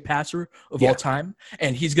best skip passer of all time.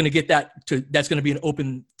 And he's going to get that's going to be an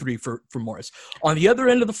open 3 for Morris. On the other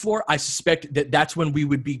end of the floor, I suspect that's when we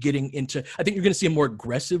would be getting into, I think you're going to see a more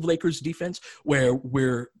aggressive Lakers defense where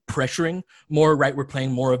we're pressuring more, right? We're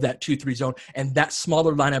playing more of that 2-3 zone, and that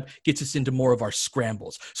smaller lineup gets us into more of our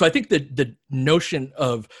scrambles. So I think that the notion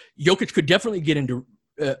of Jokic could definitely get into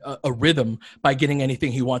a rhythm by getting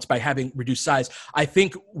anything he wants by having reduced size. I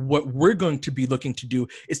think what we're going to be looking to do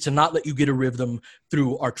is to not let you get a rhythm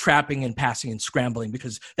through our trapping and passing and scrambling,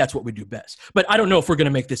 because that's what we do best. But I don't know if we're going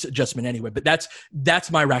to make this adjustment anyway, but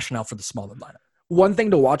that's my rationale for the smaller lineup. One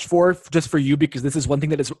thing to watch for, just for you, because this is one thing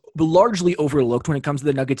that is largely overlooked when it comes to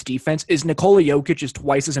the Nuggets defense, is Nikola Jokic is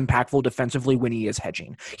twice as impactful defensively when he is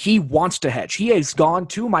hedging. He wants to hedge. He has gone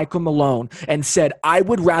to Michael Malone and said, I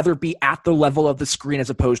would rather be at the level of the screen as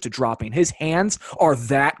opposed to dropping. His hands are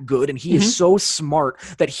that good, and he is so smart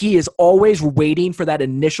that he is always waiting for that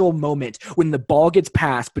initial moment when the ball gets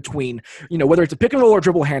passed between, whether it's a pick and roll or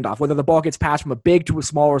dribble handoff, whether the ball gets passed from a big to a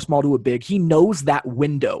small or small to a big. He knows that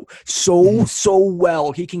window so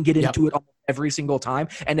well. He can get into it every single time.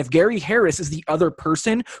 And if Gary Harris is the other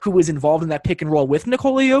person who is involved in that pick and roll with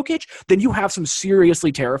Nikola Jokic, then you have some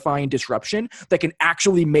seriously terrifying disruption that can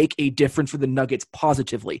actually make a difference for the Nuggets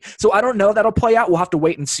positively. So I don't know if that'll play out. We'll have to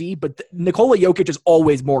wait and see. But Nikola Jokic is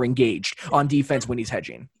always more engaged on defense when he's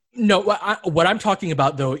hedging. No, what I'm talking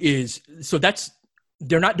about, though, is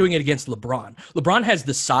they're not doing it against LeBron. LeBron has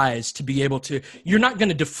the size to be able to – you're not going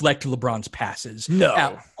to deflect LeBron's passes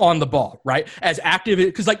on the ball, right? As active –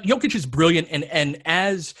 because, Jokic is brilliant, and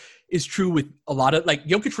as is true with a lot of, like,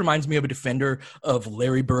 Jokic reminds me of a defender of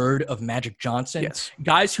Larry Bird, of Magic Johnson. Yes.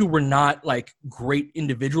 Guys who were not like great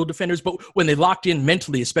individual defenders, but when they locked in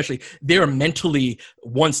mentally, especially, they are mentally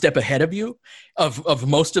one step ahead of you, of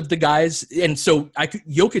most of the guys. And so I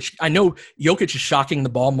know Jokic is shocking the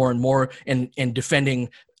ball more and more and defending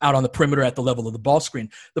out on the perimeter at the level of the ball screen.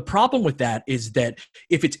 The problem with that is that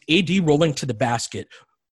if it's AD rolling to the basket,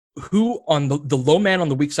 who on the low man on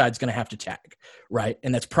the weak side is going to have to tag, right?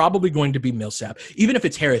 And that's probably going to be Millsap. Even if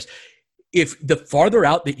it's Harris, if the farther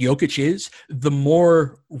out that Jokic is, the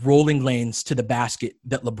more rolling lanes to the basket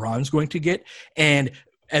that LeBron's going to get. And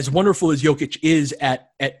as wonderful as Jokic is at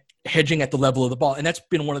hedging at the level of the ball, and that's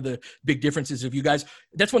been one of the big differences of you guys.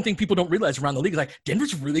 That's one thing people don't realize around the league is like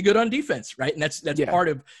Denver's really good on defense, right? And that's part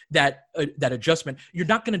of that adjustment. You're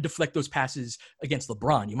not going to deflect those passes against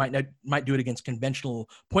LeBron. You might do it against conventional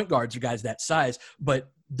point guards or guys that size,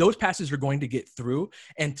 but those passes are going to get through.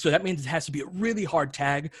 And so that means it has to be a really hard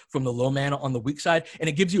tag from the low man on the weak side. And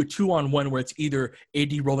it gives you a 2-on-1 where it's either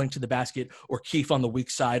AD rolling to the basket or Keith on the weak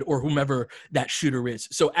side or whomever that shooter is.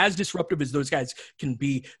 So as disruptive as those guys can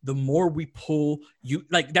be, the more we pull you,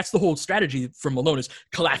 like that's the whole strategy from Malone is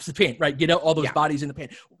collapse the paint, right? Get out all those bodies in the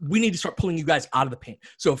paint. We need to start pulling you guys out of the paint.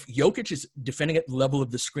 So if Jokic is defending at the level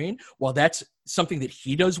of the screen, while that's something that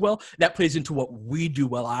he does well, that plays into what we do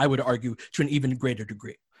well, I would argue, to an even greater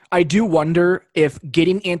degree. I do wonder if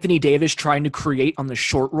getting Anthony Davis trying to create on the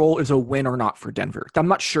short roll is a win or not for Denver. I'm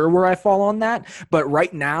not sure where I fall on that, but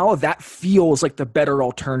right now that feels like the better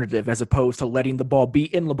alternative as opposed to letting the ball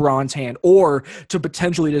be in LeBron's hand or to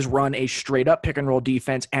potentially just run a straight up pick and roll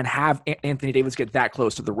defense and have Anthony Davis get that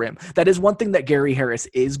close to the rim. That is one thing that Gary Harris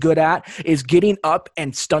is good at, is getting up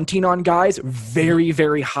and stunting on guys very,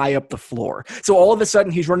 very high up the floor. So all of a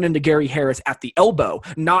sudden he's running into Gary Harris at the elbow,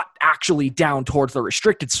 not actually down towards the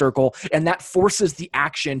restricted circle, and that forces the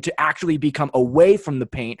action to actually become away from the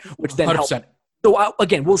paint, which then 100%. helps. So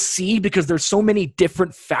again, we'll see, because there's so many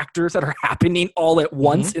different factors that are happening all at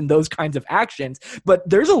once in those kinds of actions. But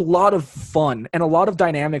there's a lot of fun and a lot of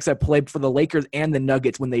dynamics at play for the Lakers and the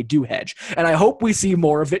Nuggets when they do hedge. And I hope we see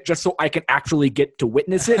more of it just so I can actually get to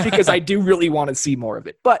witness it, because I do really want to see more of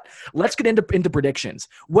it. But let's get into predictions.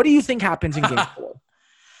 What do you think happens in Game 4?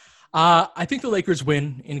 I think the Lakers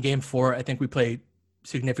win in Game 4. I think we play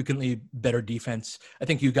significantly better defense. I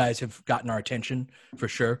think you guys have gotten our attention for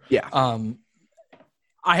sure. Yeah.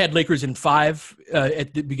 I had Lakers in 5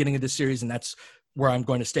 at the beginning of this series, and that's where I'm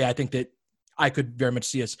going to stay. I think that I could very much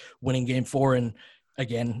see us winning Game 4 and,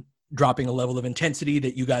 again, dropping a level of intensity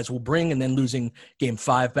that you guys will bring and then losing Game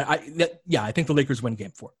 5. But I think the Lakers win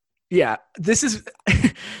Game 4. Yeah, this is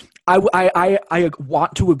I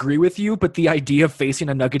want to agree with you, but the idea of facing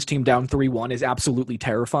a Nuggets team down 3-1 is absolutely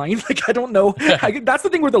terrifying. Like, I don't know. That's the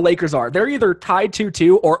thing where the Lakers are. They're either tied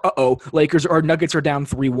 2-2 or, Lakers or Nuggets are down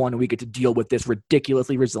 3-1, and we get to deal with this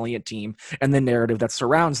ridiculously resilient team and the narrative that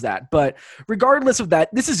surrounds that. But regardless of that,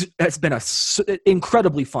 has been an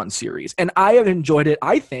incredibly fun series, and I have enjoyed it,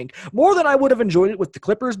 I think, more than I would have enjoyed it with the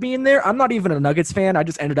Clippers being there. I'm not even a Nuggets fan. I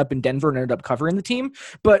just ended up in Denver and ended up covering the team.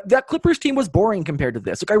 But that Clippers team was boring compared to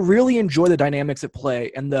this. Like, I really enjoy the dynamics at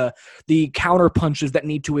play and the counter punches that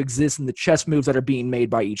need to exist and the chess moves that are being made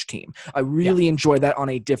by each team. I really enjoy that on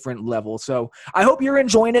a different level. So I hope you're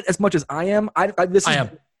enjoying it as much as I am. This is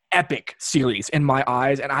an epic series in my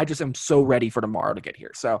eyes, and I just am so ready for tomorrow to get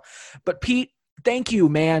here. So, but Pete, thank you,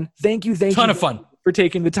 man. Thank you. Ton of fun for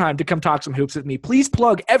taking the time to come talk some hoops with me. Please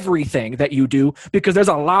plug everything that you do, because there's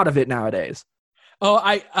a lot of it nowadays. Oh,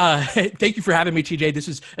 thank you for having me, TJ. This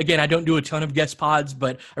is, again, I don't do a ton of guest pods,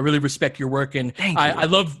 but I really respect your work, and I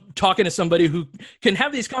love talking to somebody who can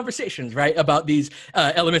have these conversations, right, about these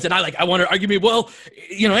elements. And I want to argue me, well,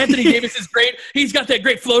 Anthony Davis is great. He's got that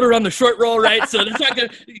great floater on the short roll, right? So that's not going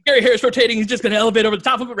to, Gary Harris rotating, he's just going to elevate over the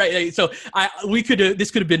top of it, right? So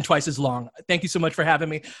this could have been twice as long. Thank you so much for having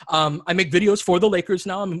me. I make videos for the Lakers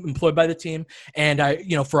now. I'm employed by the team, and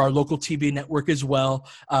for our local TV network as well.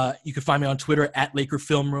 You can find me on Twitter at Laker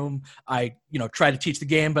Film Room. I try to teach the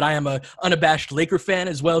game, but I am a unabashed Laker fan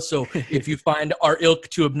as well. So if you find our ilk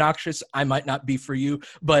too obnoxious, I might not be for you.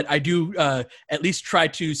 But I do at least try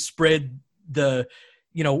to spread the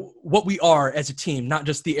what we are as a team, not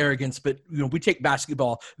just the arrogance, but we take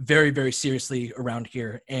basketball very, very seriously around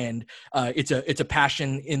here, and it's a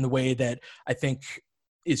passion in the way that I think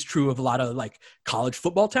is true of a lot of like college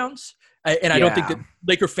football towns. I don't think that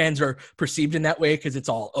Laker fans are perceived in that way because it's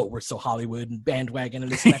all, we're so Hollywood and bandwagon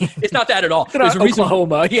and this and that. It's not that at all. There's a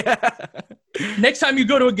Oklahoma, next time you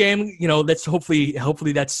go to a game, let's hopefully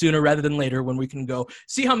that's sooner rather than later when we can go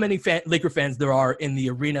see how many Laker fans there are in the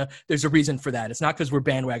arena. There's a reason for that. It's not because we're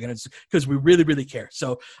bandwagon. It's because we really, really care.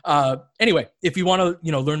 So anyway, if you want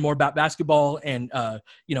to, learn more about basketball and,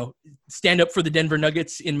 stand up for the Denver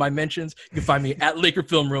Nuggets in my mentions, you can find me at Laker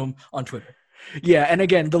Film Room on Twitter. Yeah, and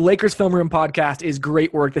again, the Lakers Film Room podcast is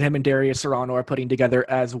great work that him and Darius Serrano are putting together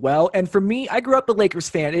as well. And for me, I grew up a Lakers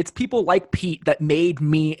fan. It's people like Pete that made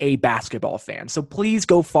me a basketball fan. So please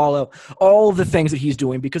go follow all of the things that he's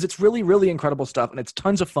doing because it's really, really incredible stuff and it's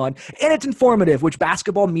tons of fun and it's informative, which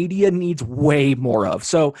basketball media needs way more of.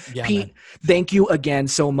 So yeah, Pete, man, thank you again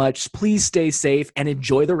so much. Please stay safe and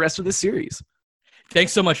enjoy the rest of the series.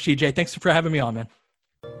 Thanks so much, TJ. Thanks for having me on, man.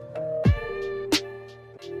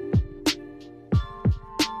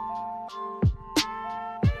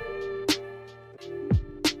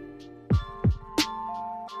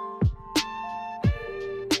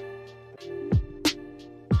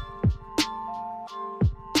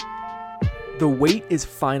 The wait is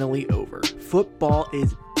finally over. Football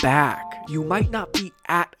is back. You might not be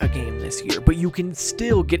at a game this year, but you can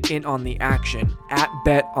still get in on the action at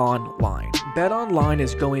BetOnline. BetOnline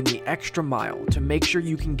is going the extra mile to make sure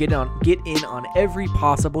you can get in on every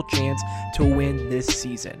possible chance to win this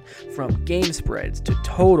season. From game spreads to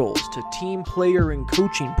totals to team player and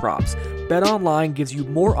coaching props, BetOnline gives you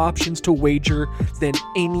more options to wager than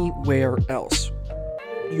anywhere else.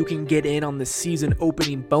 You can get in on the season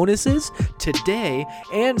opening bonuses today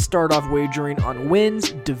and start off wagering on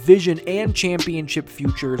wins, division, and championship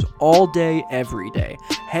futures all day, every day.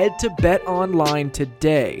 Head to BetOnline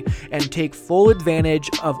today and take full advantage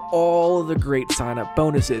of all of the great sign-up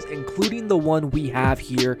bonuses, including the one we have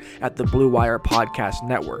here at the Blue Wire Podcast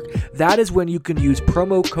Network. That is when you can use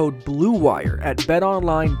promo code BLUEWIRE at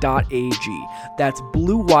betonline.ag. That's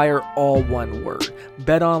Blue Wire, all one word.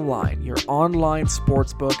 BetOnline, your online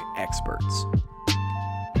sportsbook experts.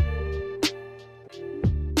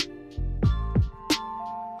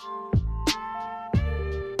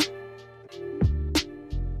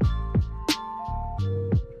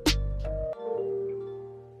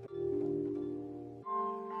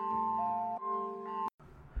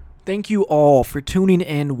 Thank you all for tuning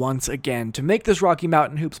in once again to make this Rocky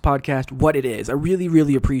Mountain Hoops podcast what it is. I really,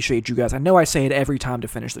 really appreciate you guys. I know I say it every time to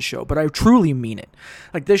finish the show, but I truly mean it.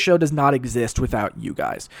 Like, this show does not exist without you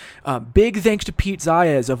guys. Big thanks to Pete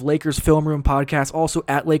Zayas of Lakers Film Room Podcast, also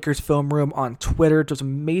at Lakers Film Room on Twitter. Does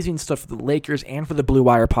amazing stuff for the Lakers and for the Blue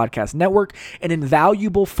Wire Podcast Network. An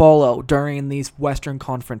invaluable follow during these Western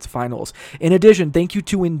Conference Finals. In addition, thank you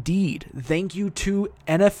to Indeed. Thank you to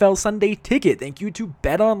NFL Sunday Ticket. Thank you to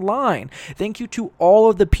BetOnline. Thank you to all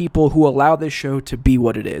of the people who allow this show to be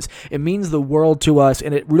what it is. It means the world to us,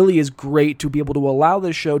 and it really is great to be able to allow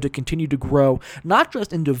this show to continue to grow, not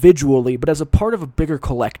just individually, but as a part of a bigger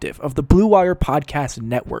collective of the Blue Wire Podcast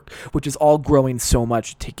Network, which is all growing so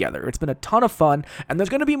much together. It's been a ton of fun, and there's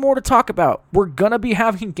going to be more to talk about. We're going to be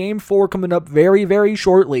having Game 4 coming up very, very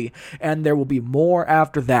shortly, and there will be more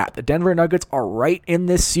after that. The Denver Nuggets are right in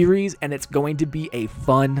this series, and it's going to be a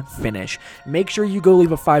fun finish. Make sure you go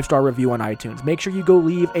leave a 5-star review on iTunes. Make sure you go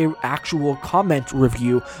leave a actual comment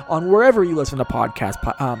review on wherever you listen to podcasts,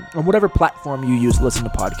 on whatever platform you use to listen to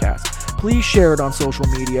podcasts. Please share it on social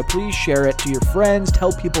media. Please share it to your friends.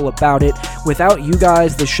 Tell people about it. Without you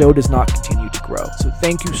guys, the show does not continue to grow. So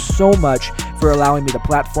thank you so much for allowing me the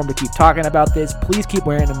platform to keep talking about this. Please keep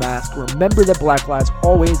wearing a mask. Remember that Black lives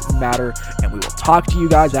always matter, and we will talk to you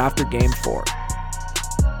guys after Game 4.